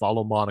then,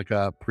 follow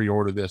Monica,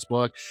 pre-order this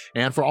book.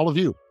 And for all of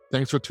you,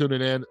 thanks for tuning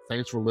in.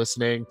 Thanks for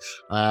listening.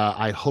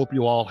 I hope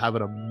you all have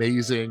an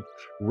amazing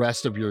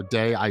rest of your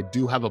day. I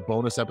do have a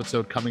bonus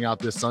episode coming out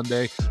this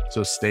Sunday,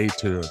 so stay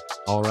tuned.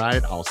 All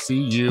right, I'll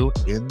see you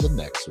in the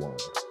next one.